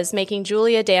mitzvahs, making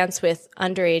Julia dance with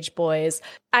underage boys.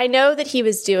 I know that he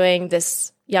was doing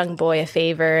this young boy a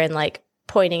favor and like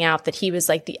pointing out that he was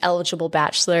like the eligible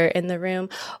bachelor in the room.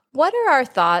 What are our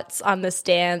thoughts on this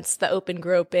dance, the open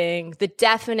groping, the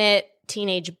definite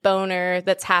teenage boner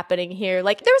that's happening here?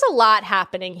 Like, there's a lot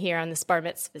happening here on this bar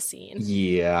mitzvah scene.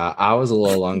 Yeah, I was a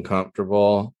little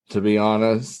uncomfortable, to be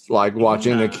honest. Like,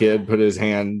 watching a kid put his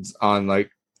hands on,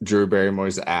 like, Drew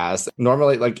Barrymore's ass.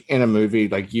 Normally, like, in a movie,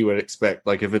 like, you would expect,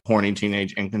 like, if a horny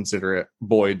teenage inconsiderate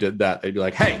boy did that, they'd be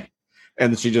like, hey!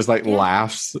 And she just like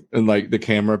laughs and like the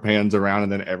camera pans around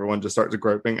and then everyone just starts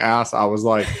groping ass. I was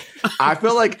like, I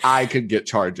feel like I could get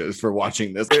charges for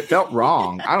watching this. It felt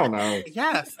wrong. I don't know.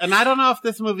 Yes. And I don't know if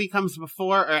this movie comes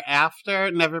before or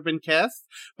after Never Been Kissed,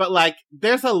 but like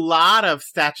there's a lot of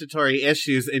statutory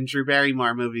issues in Drew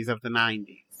Barrymore movies of the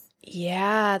 90s.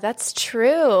 Yeah, that's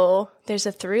true. There's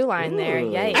a through line there.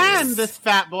 Yikes. And this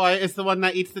fat boy is the one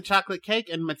that eats the chocolate cake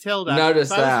in Matilda. Notice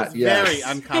so that. Yes. Very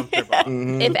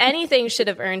uncomfortable. If anything should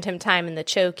have earned him time in the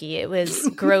chokey, it was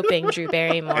groping Drew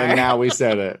Barrymore. And now we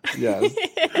said it. Yes.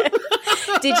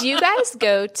 Did you guys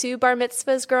go to bar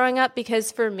mitzvahs growing up?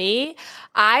 Because for me,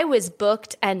 I was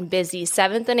booked and busy.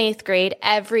 7th and 8th grade,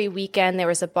 every weekend there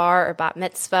was a bar or bat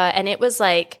mitzvah, and it was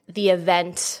like the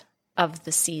event of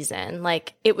the season.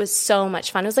 Like, it was so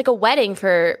much fun. It was like a wedding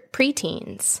for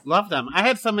preteens. Love them. I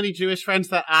had so many Jewish friends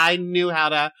that I knew how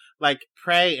to like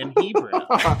pray in Hebrew.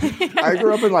 I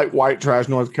grew up in like white trash,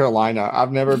 North Carolina.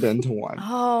 I've never been to one.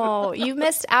 Oh, you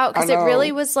missed out because it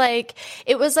really was like,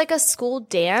 it was like a school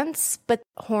dance, but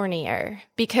hornier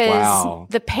because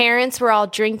the parents were all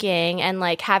drinking and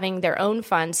like having their own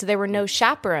fun. So there were no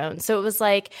chaperones. So it was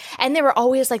like, and there were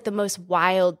always like the most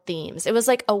wild themes. It was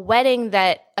like a wedding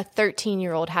that a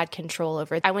 13-year-old had control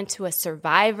over. I went to a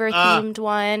Survivor themed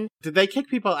one. Did they kick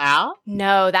people out?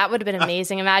 No, that would have been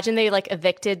amazing. Imagine they like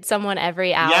evicted someone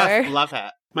every hour. Yes, love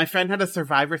it. My friend had a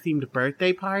Survivor-themed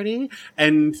birthday party,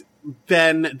 and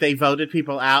then they voted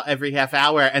people out every half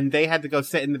hour, and they had to go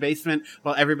sit in the basement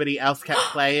while everybody else kept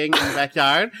playing in the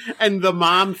backyard. And the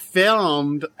mom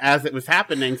filmed as it was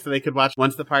happening so they could watch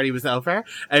once the party was over.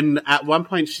 And at one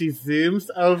point, she zooms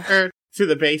over to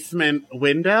the basement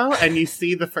window, and you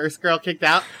see the first girl kicked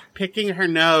out picking her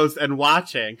nose and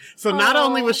watching. So not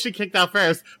only was she kicked out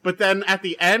first, but then at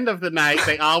the end of the night,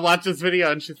 they all watch this video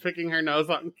and she's picking her nose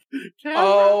on camera.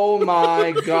 Oh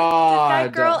my God.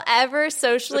 Did that girl ever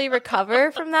socially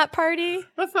recover from that party?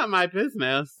 That's not my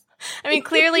business. I mean,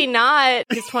 clearly not,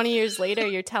 because 20 years later,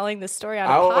 you're telling the story on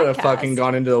a podcast. I would have fucking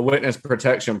gone into the witness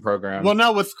protection program. Well,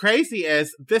 no, what's crazy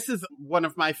is this is one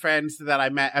of my friends that I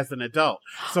met as an adult.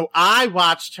 So I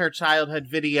watched her childhood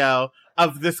video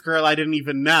of this girl I didn't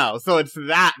even know. So it's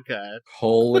that good.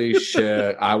 Holy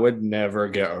shit. I would never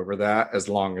get over that as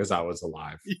long as I was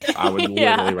alive. I would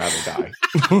literally rather die.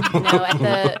 No, at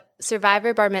the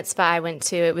Survivor bar mitzvah I went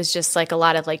to, it was just like a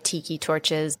lot of like tiki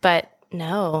torches, but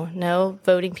no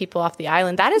voting people off the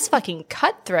island. That is fucking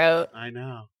cutthroat. I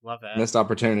know. Love it. Missed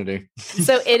opportunity.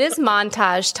 So it is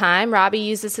montage time. Robbie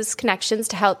uses his connections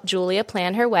to help Julia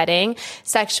plan her wedding.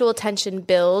 Sexual tension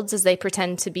builds as they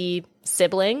pretend to be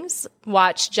siblings,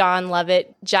 watch John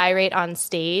Lovett gyrate on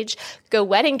stage, go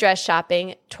wedding dress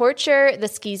shopping, torture the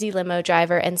skeezy limo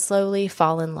driver, and slowly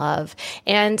fall in love.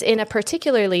 And in a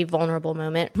particularly vulnerable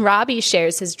moment, Robbie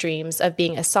shares his dreams of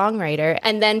being a songwriter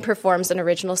and then performs an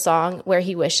original song where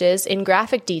he wishes, in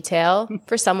graphic detail,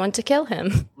 for someone to kill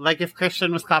him. Like if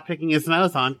Christian was caught picking his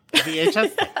nose on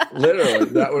VHS. Literally,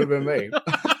 that would have been me.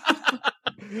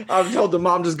 I've told the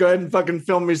mom, just go ahead and fucking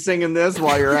film me singing this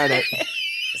while you're at it.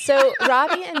 So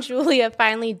Robbie and Julia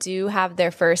finally do have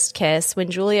their first kiss when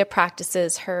Julia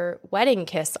practices her wedding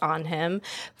kiss on him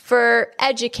for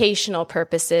educational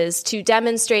purposes to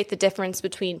demonstrate the difference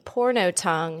between porno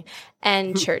tongue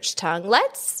and church tongue.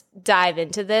 Let's dive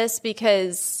into this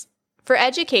because for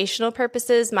educational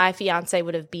purposes, my fiance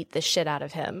would have beat the shit out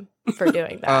of him for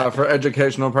doing that. For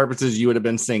educational purposes, you would have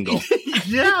been single.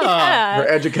 Yeah. For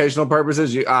educational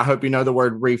purposes, I hope you know the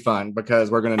word refund because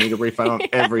we're going to need a refund on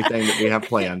everything that we have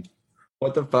planned.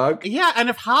 What the fuck? Yeah, and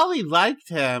if Holly liked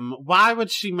him, why would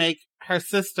she make her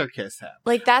sister kiss him?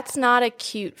 Like, that's not a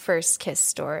cute first kiss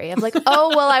story. I'm like,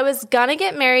 oh, well, I was gonna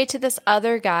get married to this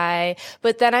other guy,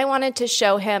 but then I wanted to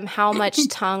show him how much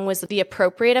tongue was the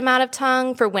appropriate amount of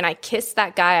tongue for when I kissed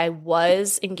that guy I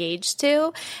was engaged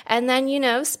to. And then, you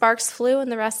know, sparks flew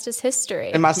and the rest is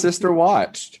history. And my sister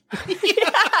watched.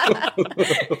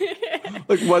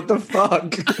 Like, what the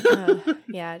fuck?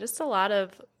 Yeah, just a lot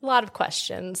of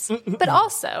questions. But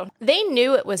also, they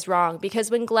knew it was wrong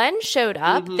because when Glenn showed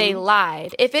up, they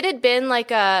lied. If it had been like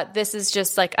this is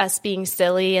just like us being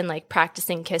silly and like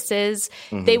practicing kisses,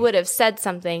 they would have said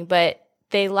something, but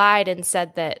they lied and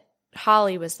said that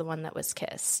Holly was the one that was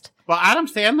kissed. Well, Adam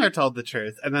Sandler told the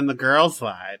truth, and then the girls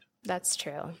lied. That's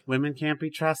true. Women can't be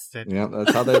trusted. Yeah,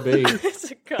 that's how they be.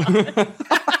 God.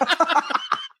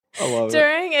 I love it.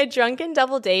 During a drunken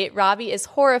double date, Robbie is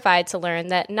horrified to learn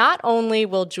that not only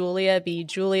will Julia be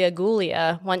Julia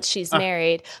Gulia once she's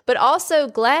married, but also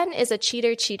Glenn is a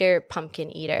cheater, pumpkin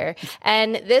eater.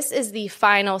 And this is the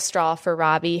final straw for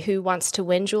Robbie, who wants to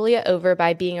win Julia over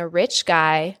by being a rich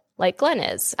guy like Glenn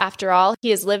is. After all,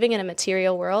 he is living in a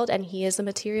material world and he is a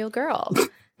material girl.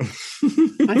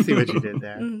 I see what you did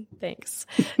there. Thanks.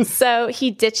 So he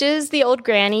ditches the old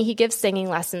granny he gives singing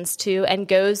lessons to and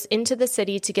goes into the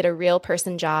city to get a real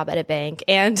person job at a bank.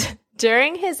 And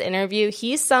during his interview,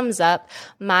 he sums up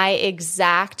my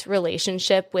exact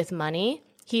relationship with money.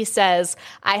 He says,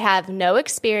 I have no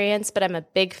experience, but I'm a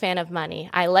big fan of money.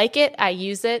 I like it. I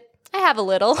use it. I have a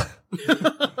little. It's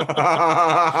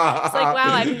like,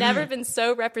 wow, I've never been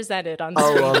so represented on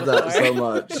screen. I love that before. so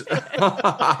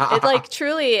much. It like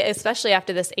truly, especially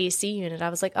after this AC unit, I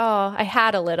was like, oh, I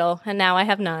had a little and now I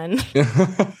have none.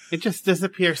 It just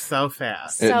disappears so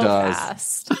fast. So It does.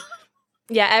 fast.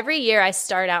 Yeah, every year I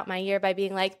start out my year by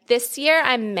being like, this year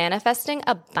I'm manifesting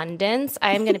abundance.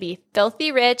 I am going to be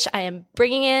filthy rich. I am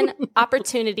bringing in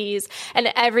opportunities. And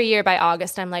every year by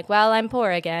August, I'm like, well, I'm poor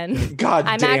again. God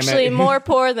I'm damn actually it. more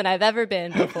poor than I've ever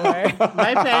been before.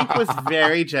 My bank was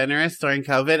very generous during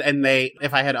COVID, and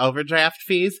if I had overdraft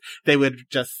fees, they would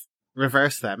just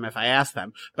reverse them if I asked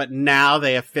them. But now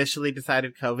they officially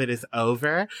decided COVID is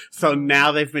over. So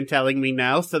now they've been telling me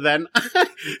no. So then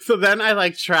I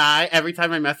like try every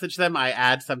time I message them, I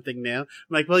add something new. I'm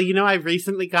like, well, you know, I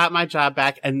recently got my job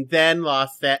back and then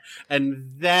lost it.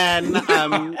 And then,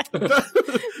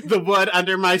 the wood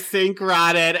under my sink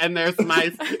rotted and there's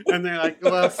mice. And they're like,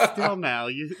 well, still no.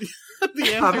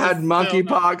 I've had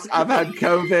monkeypox. I've had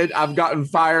COVID. I've gotten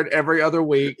fired every other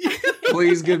week.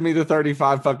 Please give me the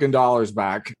 $35 fucking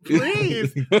back.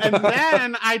 Please. And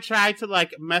then I try to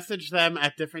like message them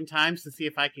at different times to see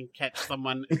if I can catch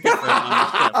someone different on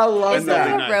the ship. I love And they'll Is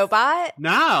be it that. a robot?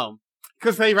 No.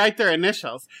 Because they write their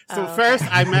initials. So Oh, first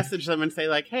okay. I message them and say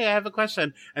like, hey, I have a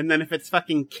question. And then if it's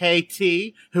fucking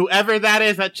KT, whoever that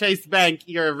is at Chase Bank,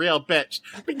 you're a real bitch.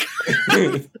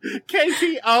 Because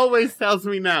KT always tells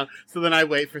me no. So then I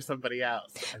wait for somebody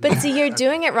else. But see, you're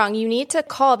doing it wrong. You need to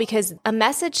call because a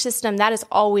message system, that is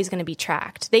always going to be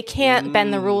tracked. They can't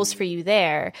bend the rules for you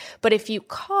there. But if you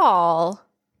call,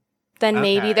 then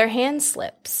maybe Okay. their hand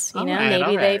slips. You know, All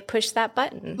maybe they right. push that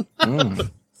button.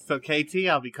 So KT,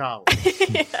 I'll be calling.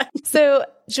 So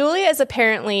Julia is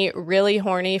apparently really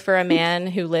horny for a man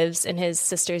who lives in his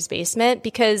sister's basement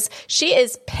because she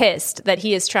is pissed that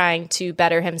he is trying to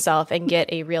better himself and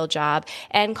get a real job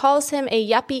and calls him a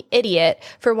yuppie idiot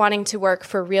for wanting to work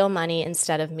for real money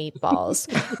instead of meatballs,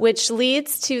 which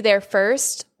leads to their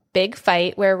first big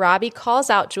fight where Robbie calls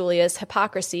out Julia's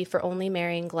hypocrisy for only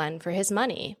marrying Glenn for his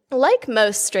money. Like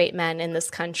most straight men in this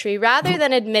country, rather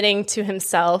than admitting to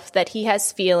himself that he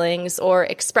has feelings or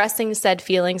expressing said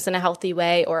feelings in a healthy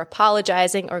way or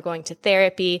apologizing or going to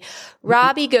therapy,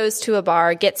 Robbie goes to a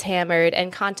bar, gets hammered,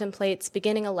 and contemplates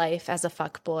beginning a life as a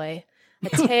fuckboy. A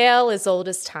tale as old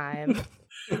as time.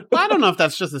 Well, I don't know if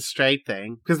that's just a straight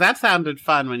thing, because that sounded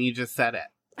fun when you just said it.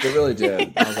 It really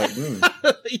did. I was like,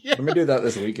 Yeah. let me do that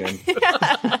this weekend.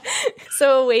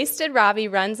 So a wasted Robbie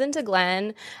runs into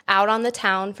Glenn out on the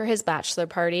town for his bachelor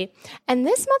party. And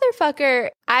this motherfucker,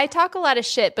 I talk a lot of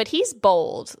shit, but he's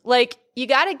bold. Like, you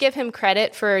got to give him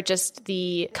credit for just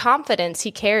the confidence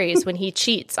he carries when he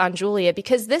cheats on Julia,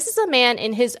 because this is a man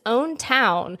in his own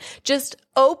town just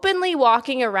openly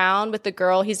walking around with the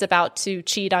girl he's about to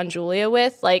cheat on Julia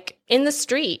with, like, in the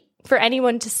street for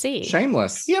anyone to see.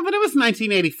 Shameless. Yeah, but it was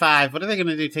 1985. What are they going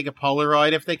to do? Take a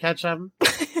Polaroid if they catch him?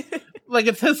 Like,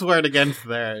 it's his word against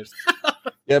theirs.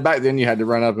 Yeah, back then you had to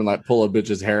run up and like pull a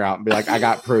bitch's hair out and be like, I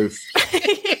got proof.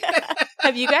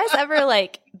 Have you guys ever,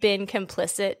 like, been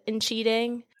complicit in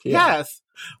cheating? Yeah. Yes.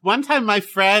 One time my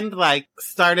friend, like,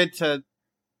 started to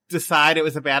decide it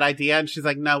was a bad idea, and she's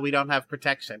like, no, we don't have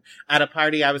protection at a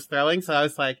party I was throwing. So I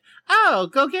was like, oh,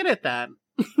 go get it then.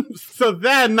 So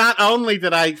then not only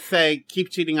did I say, keep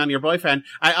cheating on your boyfriend,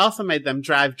 I also made them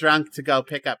drive drunk to go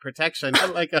pick up protection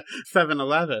at like a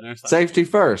 7-Eleven or something. Safety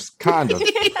first. Condom.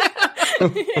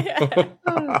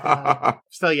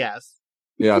 So yes.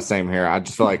 Yeah, same here. I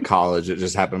just feel like college, it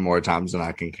just happened more times than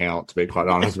I can count, to be quite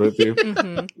honest with you.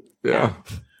 Mm-hmm. Yeah.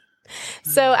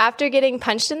 So after getting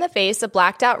punched in the face, a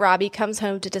blacked out Robbie comes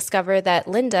home to discover that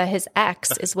Linda, his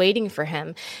ex, is waiting for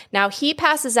him. Now, he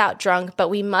passes out drunk, but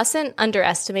we mustn't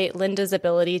underestimate Linda's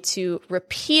ability to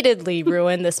repeatedly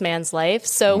ruin this man's life.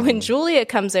 So when Julia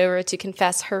comes over to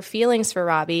confess her feelings for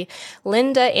Robbie,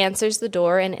 Linda answers the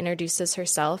door and introduces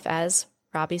herself as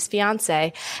Robbie's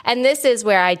fiance. And this is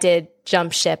where I did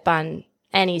jump ship on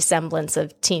any semblance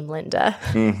of Team Linda.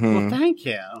 Well, thank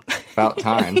you. About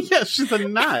time. Yeah, she's a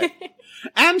nut.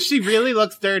 And she really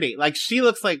looks dirty. Like, she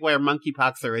looks like where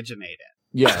monkeypox originated.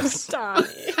 Yes.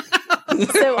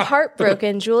 So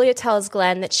heartbroken, Julia tells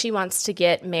Glenn that she wants to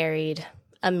get married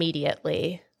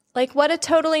immediately. Like, what a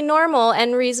totally normal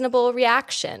and reasonable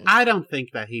reaction. I don't think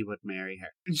that he would marry her.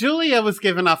 Julia was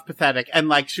given off pathetic, and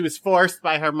like, she was forced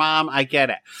by her mom. I get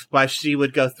it. Why she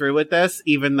would go through with this,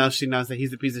 even though she knows that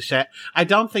he's a piece of shit. I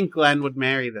don't think Glenn would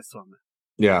marry this woman.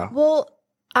 Yeah. Well,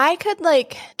 I could,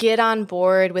 like, get on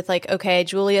board with, like, okay,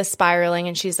 Julia's spiraling,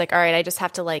 and she's like, all right, I just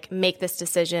have to, like, make this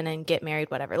decision and get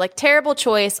married, whatever. Like, terrible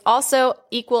choice. Also,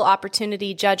 equal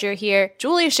opportunity judger here.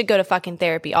 Julia should go to fucking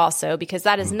therapy also, because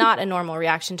that is not a normal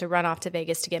reaction to run off to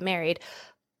Vegas to get married.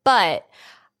 But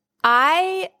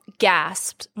I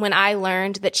gasped when I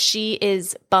learned that she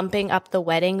is bumping up the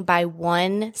wedding by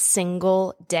one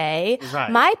single day.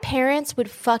 Right. My parents would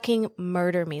fucking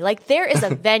murder me. Like, there is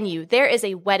a venue, there is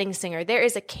a wedding singer, there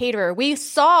is a caterer. We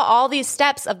saw all these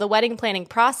steps of the wedding planning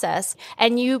process,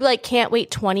 and you, like, can't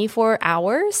wait 24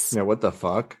 hours? Yeah, what the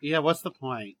fuck? Yeah, what's the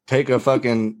point? Take a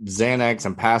fucking Xanax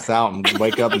and pass out and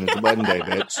wake up and it's wedding day,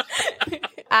 bitch.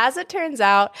 As it turns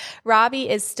out, Robbie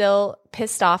is still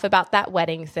pissed off about that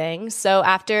wedding thing. So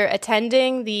after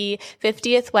attending the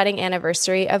 50th wedding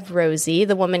anniversary of Rosie,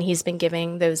 the woman he's been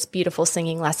giving those beautiful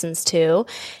singing lessons to,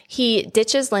 he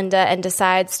ditches Linda and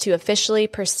decides to officially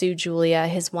pursue Julia,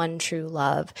 his one true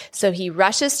love. So he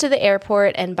rushes to the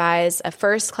airport and buys a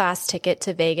first-class ticket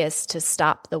to Vegas to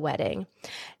stop the wedding.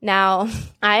 Now,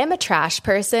 I am a trash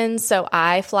person, so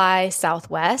I fly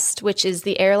Southwest, which is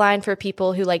the airline for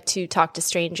people who like to talk to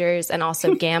strangers and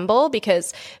also gamble,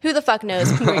 because who the fuck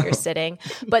knows where you're sitting.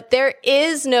 But there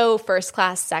is no first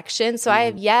class section, so I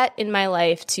have yet in my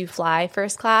life to fly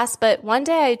first class. But one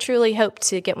day I truly hope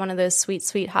to get one of those sweet,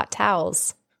 sweet hot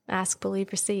towels. Ask,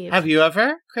 believe, receive. Have you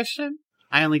ever, Christian?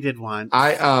 I only did one.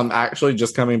 I actually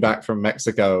just coming back from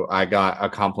Mexico, I got a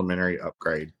complimentary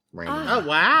upgrade. Randomly. Oh,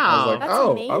 wow. I was like, That's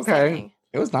oh, amazing. okay.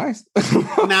 It was nice.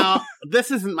 Now,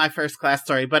 this isn't my first class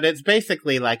story, but it's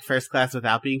basically like first class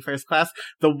without being first class.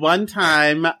 The one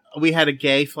time we had a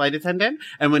gay flight attendant,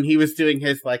 and when he was doing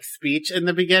his like speech in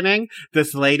the beginning,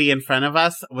 this lady in front of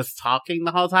us was talking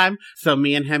the whole time. So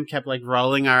me and him kept like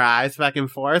rolling our eyes back and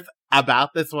forth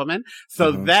about this woman.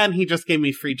 So then he just gave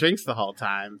me free drinks the whole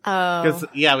time. Oh. Because,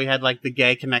 yeah, we had like the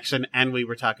gay connection and we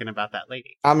were talking about that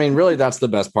lady. I mean, really, that's the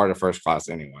best part of first class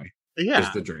anyway.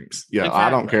 Just the drinks. Yeah, exactly. I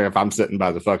don't care if I'm sitting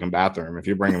by the fucking bathroom. If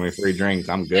you're bringing me 3 drinks,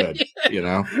 I'm good. You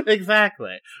know?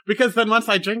 Exactly. Because then once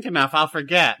I drink enough, I'll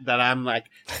forget that I'm like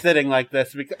sitting like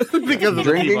this because of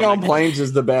drinking on planes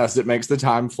is the best. It makes the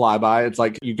time fly by. It's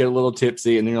like you get a little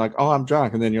tipsy and then you're like, oh, I'm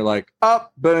drunk. And then you're like, oh,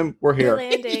 boom, we're here.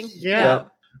 Landing. Yeah.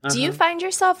 Do you find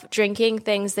yourself drinking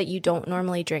things that you don't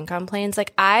normally drink on planes?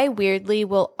 Like, I weirdly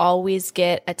will always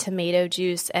get a tomato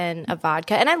juice and a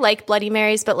vodka. And I like Bloody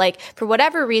Marys, but like, for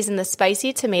whatever reason, the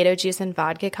spicy tomato juice and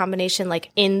vodka combination,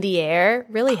 like in the air,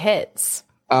 really hits.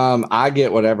 I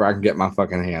get whatever I can get my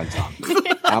fucking hands on.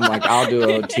 I'm like, I'll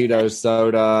do a Tito's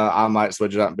soda. I might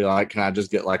switch it up and be like, can I just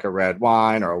get like a red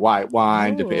wine or a white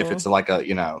wine? If it's like a,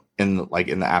 in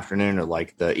the afternoon or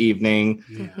like the evening.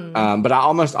 Mm-hmm. But I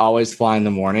almost always fly in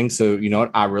the morning. So you know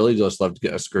what? I really just love to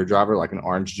get a screwdriver, like an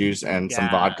orange juice and some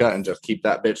vodka and just keep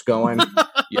that bitch going.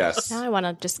 Yes. Now I want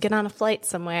to just get on a flight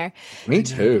somewhere. Me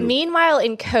too. Meanwhile,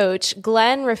 in Coach,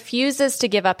 Glenn refuses to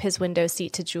give up his window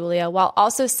seat to Julia while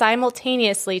also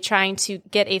simultaneously trying to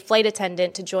get a flight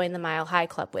attendant to join the Mile High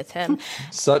Club with him.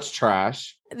 Such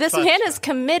trash. This man is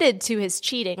committed to his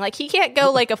cheating. Like, he can't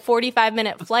go like a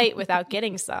 45-minute flight without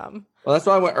getting some. Well, that's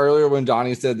why I went earlier when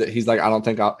Donnie said that he's like, I don't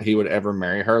think he would ever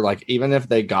marry her. Like, even if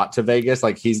they got to Vegas,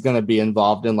 like, he's going to be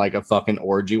involved in like a fucking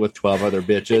orgy with 12 other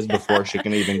bitches before she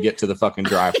can even get to the fucking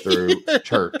drive-through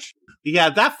church.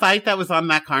 Yeah, that fight that was on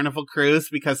that Carnival cruise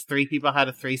because 3 people had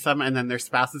a threesome and then their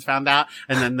spouses found out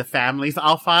and then the families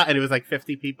all fought and it was like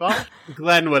 50 people.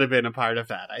 Glenn would have been a part of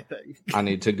that, I think. I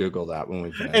need to Google that when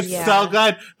we finish. It's so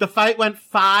good. The fight went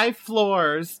 5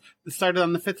 floors. It started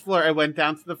on the 5th floor. It went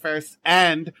down to the 1st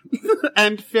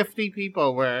and 50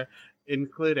 people were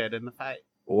included in the fight.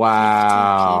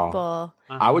 Wow. People.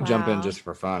 I would jump in just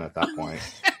for fun at that point.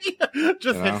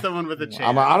 Just hit someone with a chair.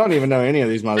 I don't even know any of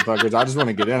these motherfuckers. I just want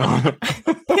to get in on it.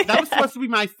 That was supposed to be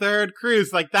my 3rd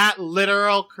cruise, like that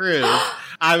literal cruise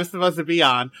I was supposed to be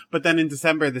on. But then in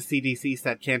December, the CDC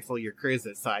said cancel your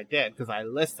cruises. So I did because I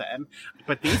listened.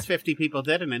 But these 50 people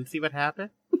didn't. And see what happened?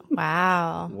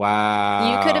 Wow.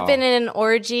 Wow. You could have been in an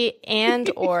orgy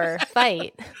or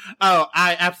fight. Oh,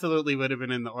 I absolutely would have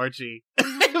been in the orgy.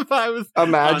 If I was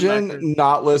Imagine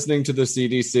not listening to the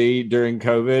CDC during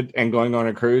COVID and going on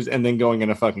a cruise and then going in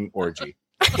a fucking orgy.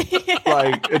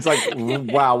 Like, it's like,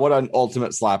 wow, what an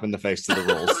ultimate slap in the face to the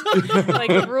rules.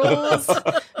 Like, rules,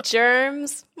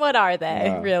 germs, what are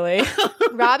they, really?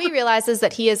 Robbie realizes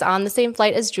that he is on the same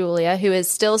flight as Julia, who is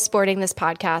still sporting this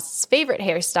podcast's favorite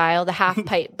hairstyle, the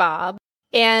half-pipe bob.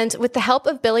 And with the help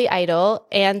of Billy Idol,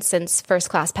 and since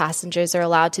first-class passengers are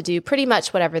allowed to do pretty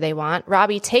much whatever they want,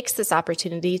 Robbie takes this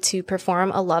opportunity to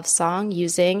perform a love song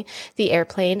using the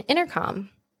airplane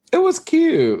intercom. It was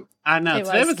cute. I know.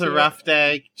 Today was a rough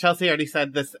day. Chelsea already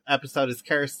said this episode is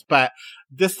cursed, but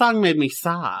this song made me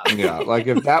sob. Yeah, like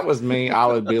if that was me, I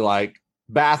would be like,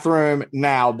 bathroom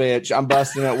now, bitch. I'm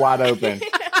busting it wide open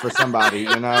for somebody,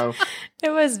 you know?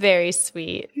 It was very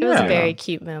sweet. It was a very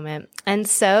cute moment. And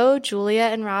so Julia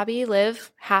and Robbie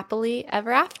live happily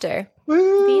ever after.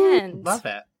 Woo. The end. Love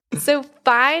it. So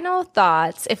final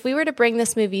thoughts. If we were to bring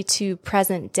this movie to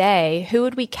present day, who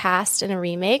would we cast in a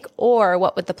remake, or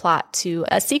what would the plot to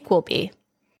a sequel be?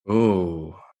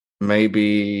 Ooh,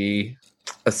 maybe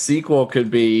a sequel could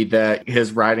be that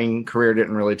his writing career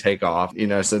didn't really take off,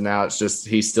 so now it's just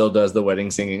he still does the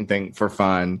wedding singing thing for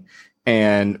fun.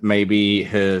 And maybe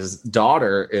his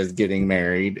daughter is getting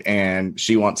married and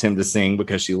she wants him to sing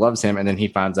because she loves him. And then he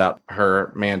finds out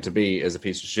her man-to-be is a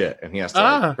piece of shit and he has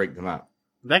to break them up.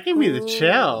 That gave me the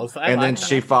chills. And then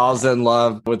she falls in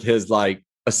love with his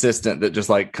assistant that just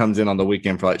comes in on the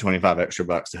weekend for $25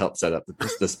 extra to help set up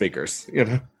the speakers, And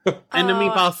a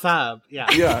meatball sub. Yeah,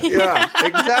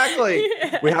 exactly.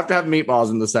 Yeah. We have to have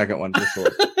meatballs in the second one for sure.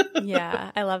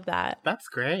 Yeah, I love that. That's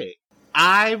great.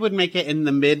 I would make it in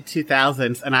the mid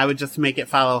 2000s and I would just make it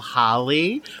follow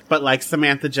Holly, but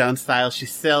Samantha Jones style. She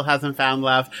still hasn't found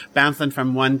love, bouncing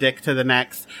from one dick to the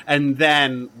next. And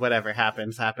then whatever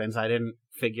happens. I didn't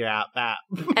figure out that.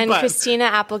 And Christina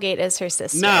Applegate is her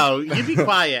sister. No, you be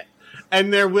quiet.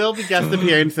 And there will be guest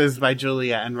appearances by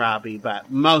Julia and Robbie, but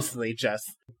mostly just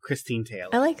Christine Taylor.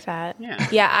 I like that.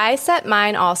 Yeah, I set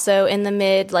mine also in the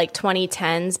mid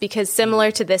 2010s because similar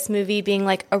to this movie being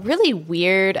a really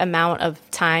weird amount of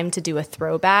time to do a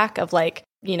throwback of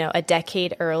a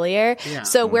decade earlier. Yeah.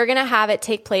 So we're going to have it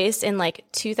take place in like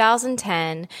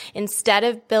 2010. Instead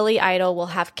of Billy Idol, we'll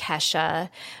have Kesha.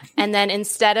 And then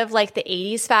instead of like the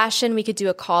 80s fashion, we could do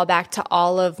a callback to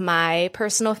all of my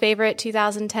personal favorite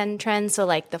 2010 trends. So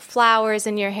like the flowers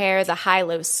in your hair, the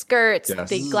high-low skirts,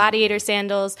 the gladiator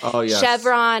sandals,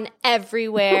 chevron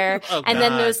everywhere. And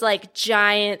then those like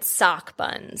giant sock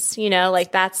buns,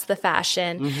 like that's the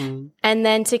fashion. Mm-hmm. And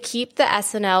then to keep the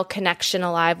SNL connection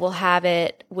alive, we'll have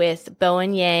it with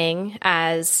Bowen Yang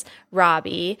as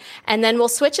Robbie. And then we'll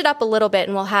switch it up a little bit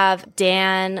and we'll have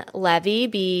Dan Levy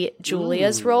be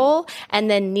Julia's role. And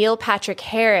then Neil Patrick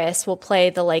Harris will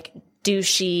play the like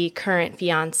douchey current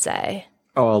fiance.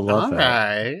 Oh, I love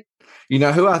that. Right. You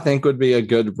know who I think would be a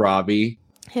good Robbie?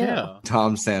 Yeah.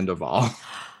 Tom Sandoval.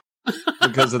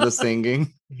 Because of the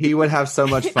singing. He would have so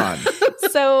much fun.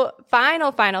 So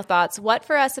final thoughts. What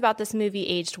for us about this movie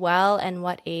aged well and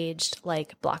what aged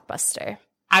like blockbuster?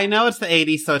 I know it's the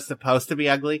 80s, so it's supposed to be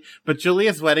ugly, but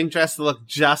Julia's wedding dress looked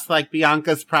just like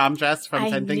Bianca's prom dress from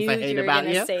 10 Things I Hate About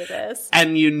You. Say this.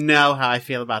 And you know how I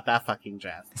feel about that fucking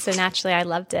dress. So naturally, I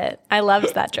loved it. I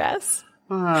loved that dress.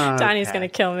 Donnie's going to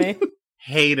kill me.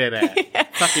 Hated it.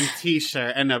 Fucking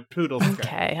t-shirt and a poodle skirt.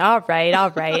 Okay, all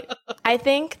right. I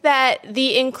think that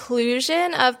the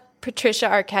inclusion of Patricia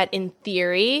Arquette in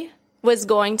theory was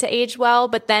going to age well,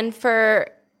 but then for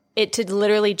it to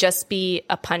literally just be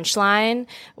a punchline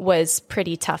was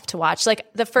pretty tough to watch. Like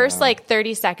the first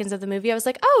 30 seconds of the movie, I was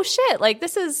like, oh shit, like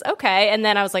this is okay. And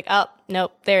then I was like, oh,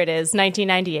 nope, there it is,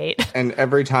 1998. And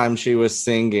every time she was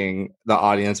singing, the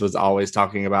audience was always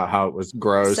talking about how it was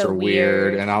gross or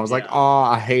weird. And I was like, oh,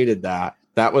 I hated that.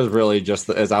 That was really just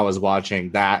as I was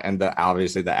watching that and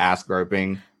obviously the ass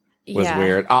groping was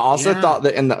weird. I also thought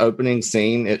that in the opening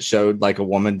scene, it showed like a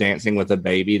woman dancing with a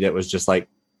baby that was just like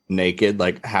naked,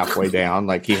 like halfway down,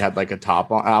 like he had like a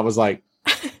top on. And I was like,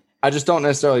 I just don't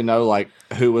necessarily know like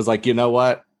who was like, you know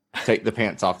what? Take the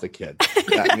pants off the kid.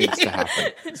 That needs to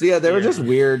happen. So there were just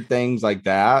weird things like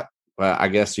that. But I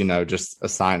guess, just a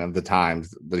sign of the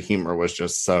times. The humor was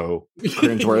just so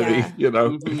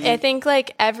cringeworthy, I think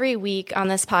like every week on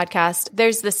this podcast,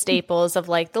 there's the staples of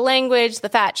like the language, the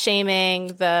fat shaming,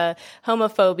 the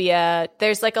homophobia.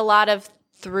 There's like a lot of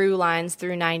through lines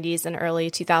through 90s and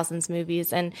early 2000s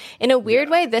movies. And in a weird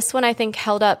way, this one I think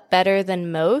held up better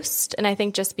than most. And I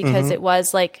think just because it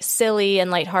was like silly and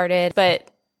lighthearted, but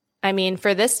I mean,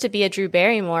 for this to be a Drew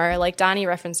Barrymore, like Donnie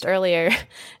referenced earlier,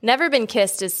 Never Been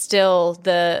Kissed is still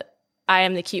the I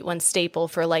Am the Cute One staple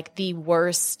for like the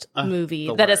worst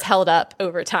movie that has held up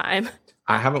over time.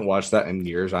 I haven't watched that in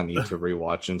years. I need to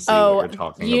rewatch and see what you're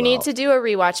talking about. You need to do a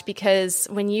rewatch because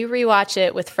when you rewatch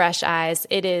it with fresh eyes,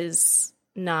 it is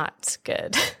not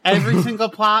good. Every single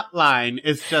plot line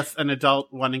is just an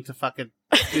adult wanting to fuck a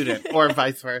student or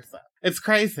vice versa. It's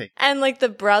crazy. And like the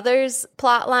brother's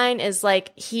plot line is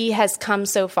like he has come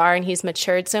so far and he's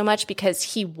matured so much because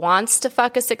he wants to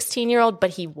fuck a 16-year-old,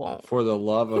 but he won't. For the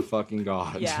love of fucking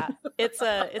God. Yeah, it's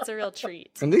a real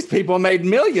treat. And these people made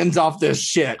millions off this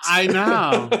shit. I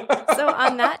know. So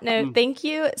on that note, thank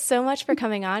you so much for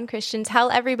coming on, Christian. Tell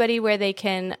everybody where they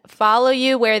can follow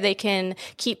you, where they can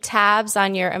keep tabs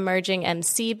on your emerging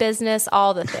MC business,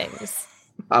 all the things.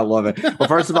 I love it. Well,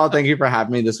 first of all, thank you for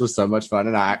having me. This was so much fun.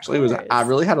 And I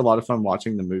really had a lot of fun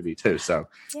watching the movie too. So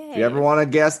if you ever want a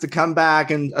guest to come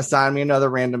back and assign me another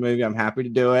random movie, I'm happy to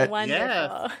do it. Wonderful.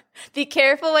 Yes. Be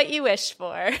careful what you wish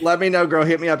for. Let me know, girl.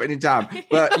 Hit me up anytime.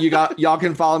 But y'all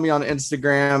can follow me on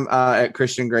Instagram at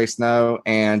Christian Gray Snow.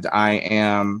 And I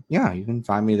am, you can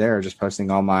find me there just posting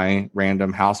all my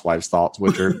random housewives thoughts,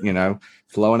 which are,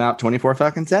 flowing out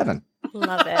 24/7.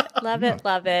 Love it. Love it.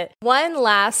 Love it. One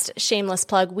last shameless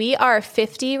plug. We are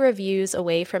 50 reviews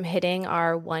away from hitting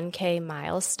our 1K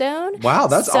milestone. Wow,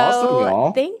 that's awesome,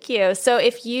 y'all. Thank you. So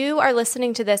if you are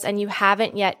listening to this and you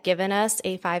haven't yet given us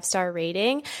a 5-star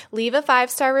rating, leave a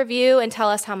 5-star review and tell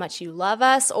us how much you love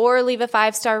us, or leave a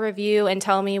 5-star review and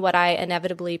tell me what I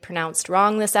inevitably pronounced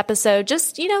wrong this episode.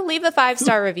 Just, leave a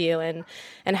 5-star review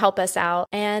and help us out.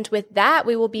 And with that,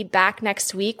 we will be back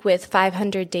next week with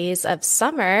 500 Days of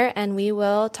Summer, and we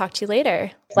will talk to you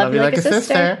later. Love you like a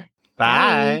sister.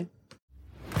 Bye.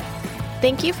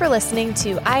 Thank you for listening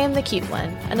to I Am the Cute One,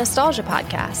 a nostalgia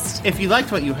podcast. If you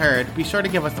liked what you heard, be sure to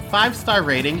give us a 5-star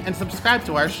rating and subscribe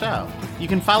to our show. You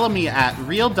can follow me at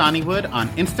Real Donnywood on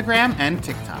Instagram and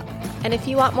TikTok. And if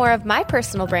you want more of my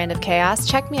personal brand of chaos,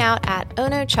 check me out at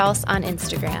Ono Chels on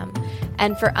Instagram.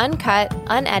 And for uncut,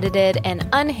 unedited, and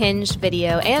unhinged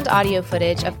video and audio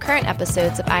footage of current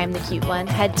episodes of I Am the Cute One,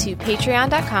 head to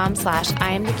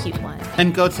patreon.com/IamTheCuteOne.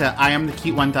 And go to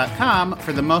IamTheCuteOne.com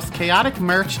for the most chaotic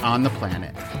merch on the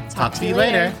planet. Talk to you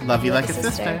later. Love you like a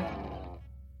sister.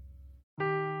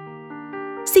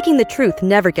 Seeking the truth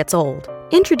never gets old.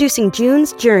 Introducing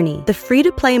June's Journey, the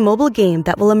free-to-play mobile game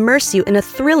that will immerse you in a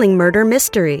thrilling murder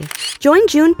mystery. Join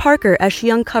June Parker as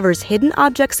she uncovers hidden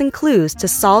objects and clues to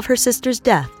solve her sister's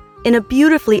death in a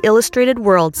beautifully illustrated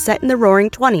world set in the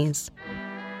Roaring '20s.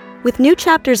 With new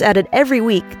chapters added every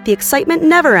week, the excitement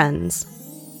never ends.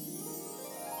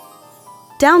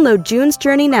 Download June's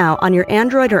Journey now on your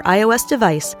Android or iOS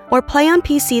device, or play on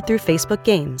PC through Facebook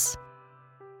Games.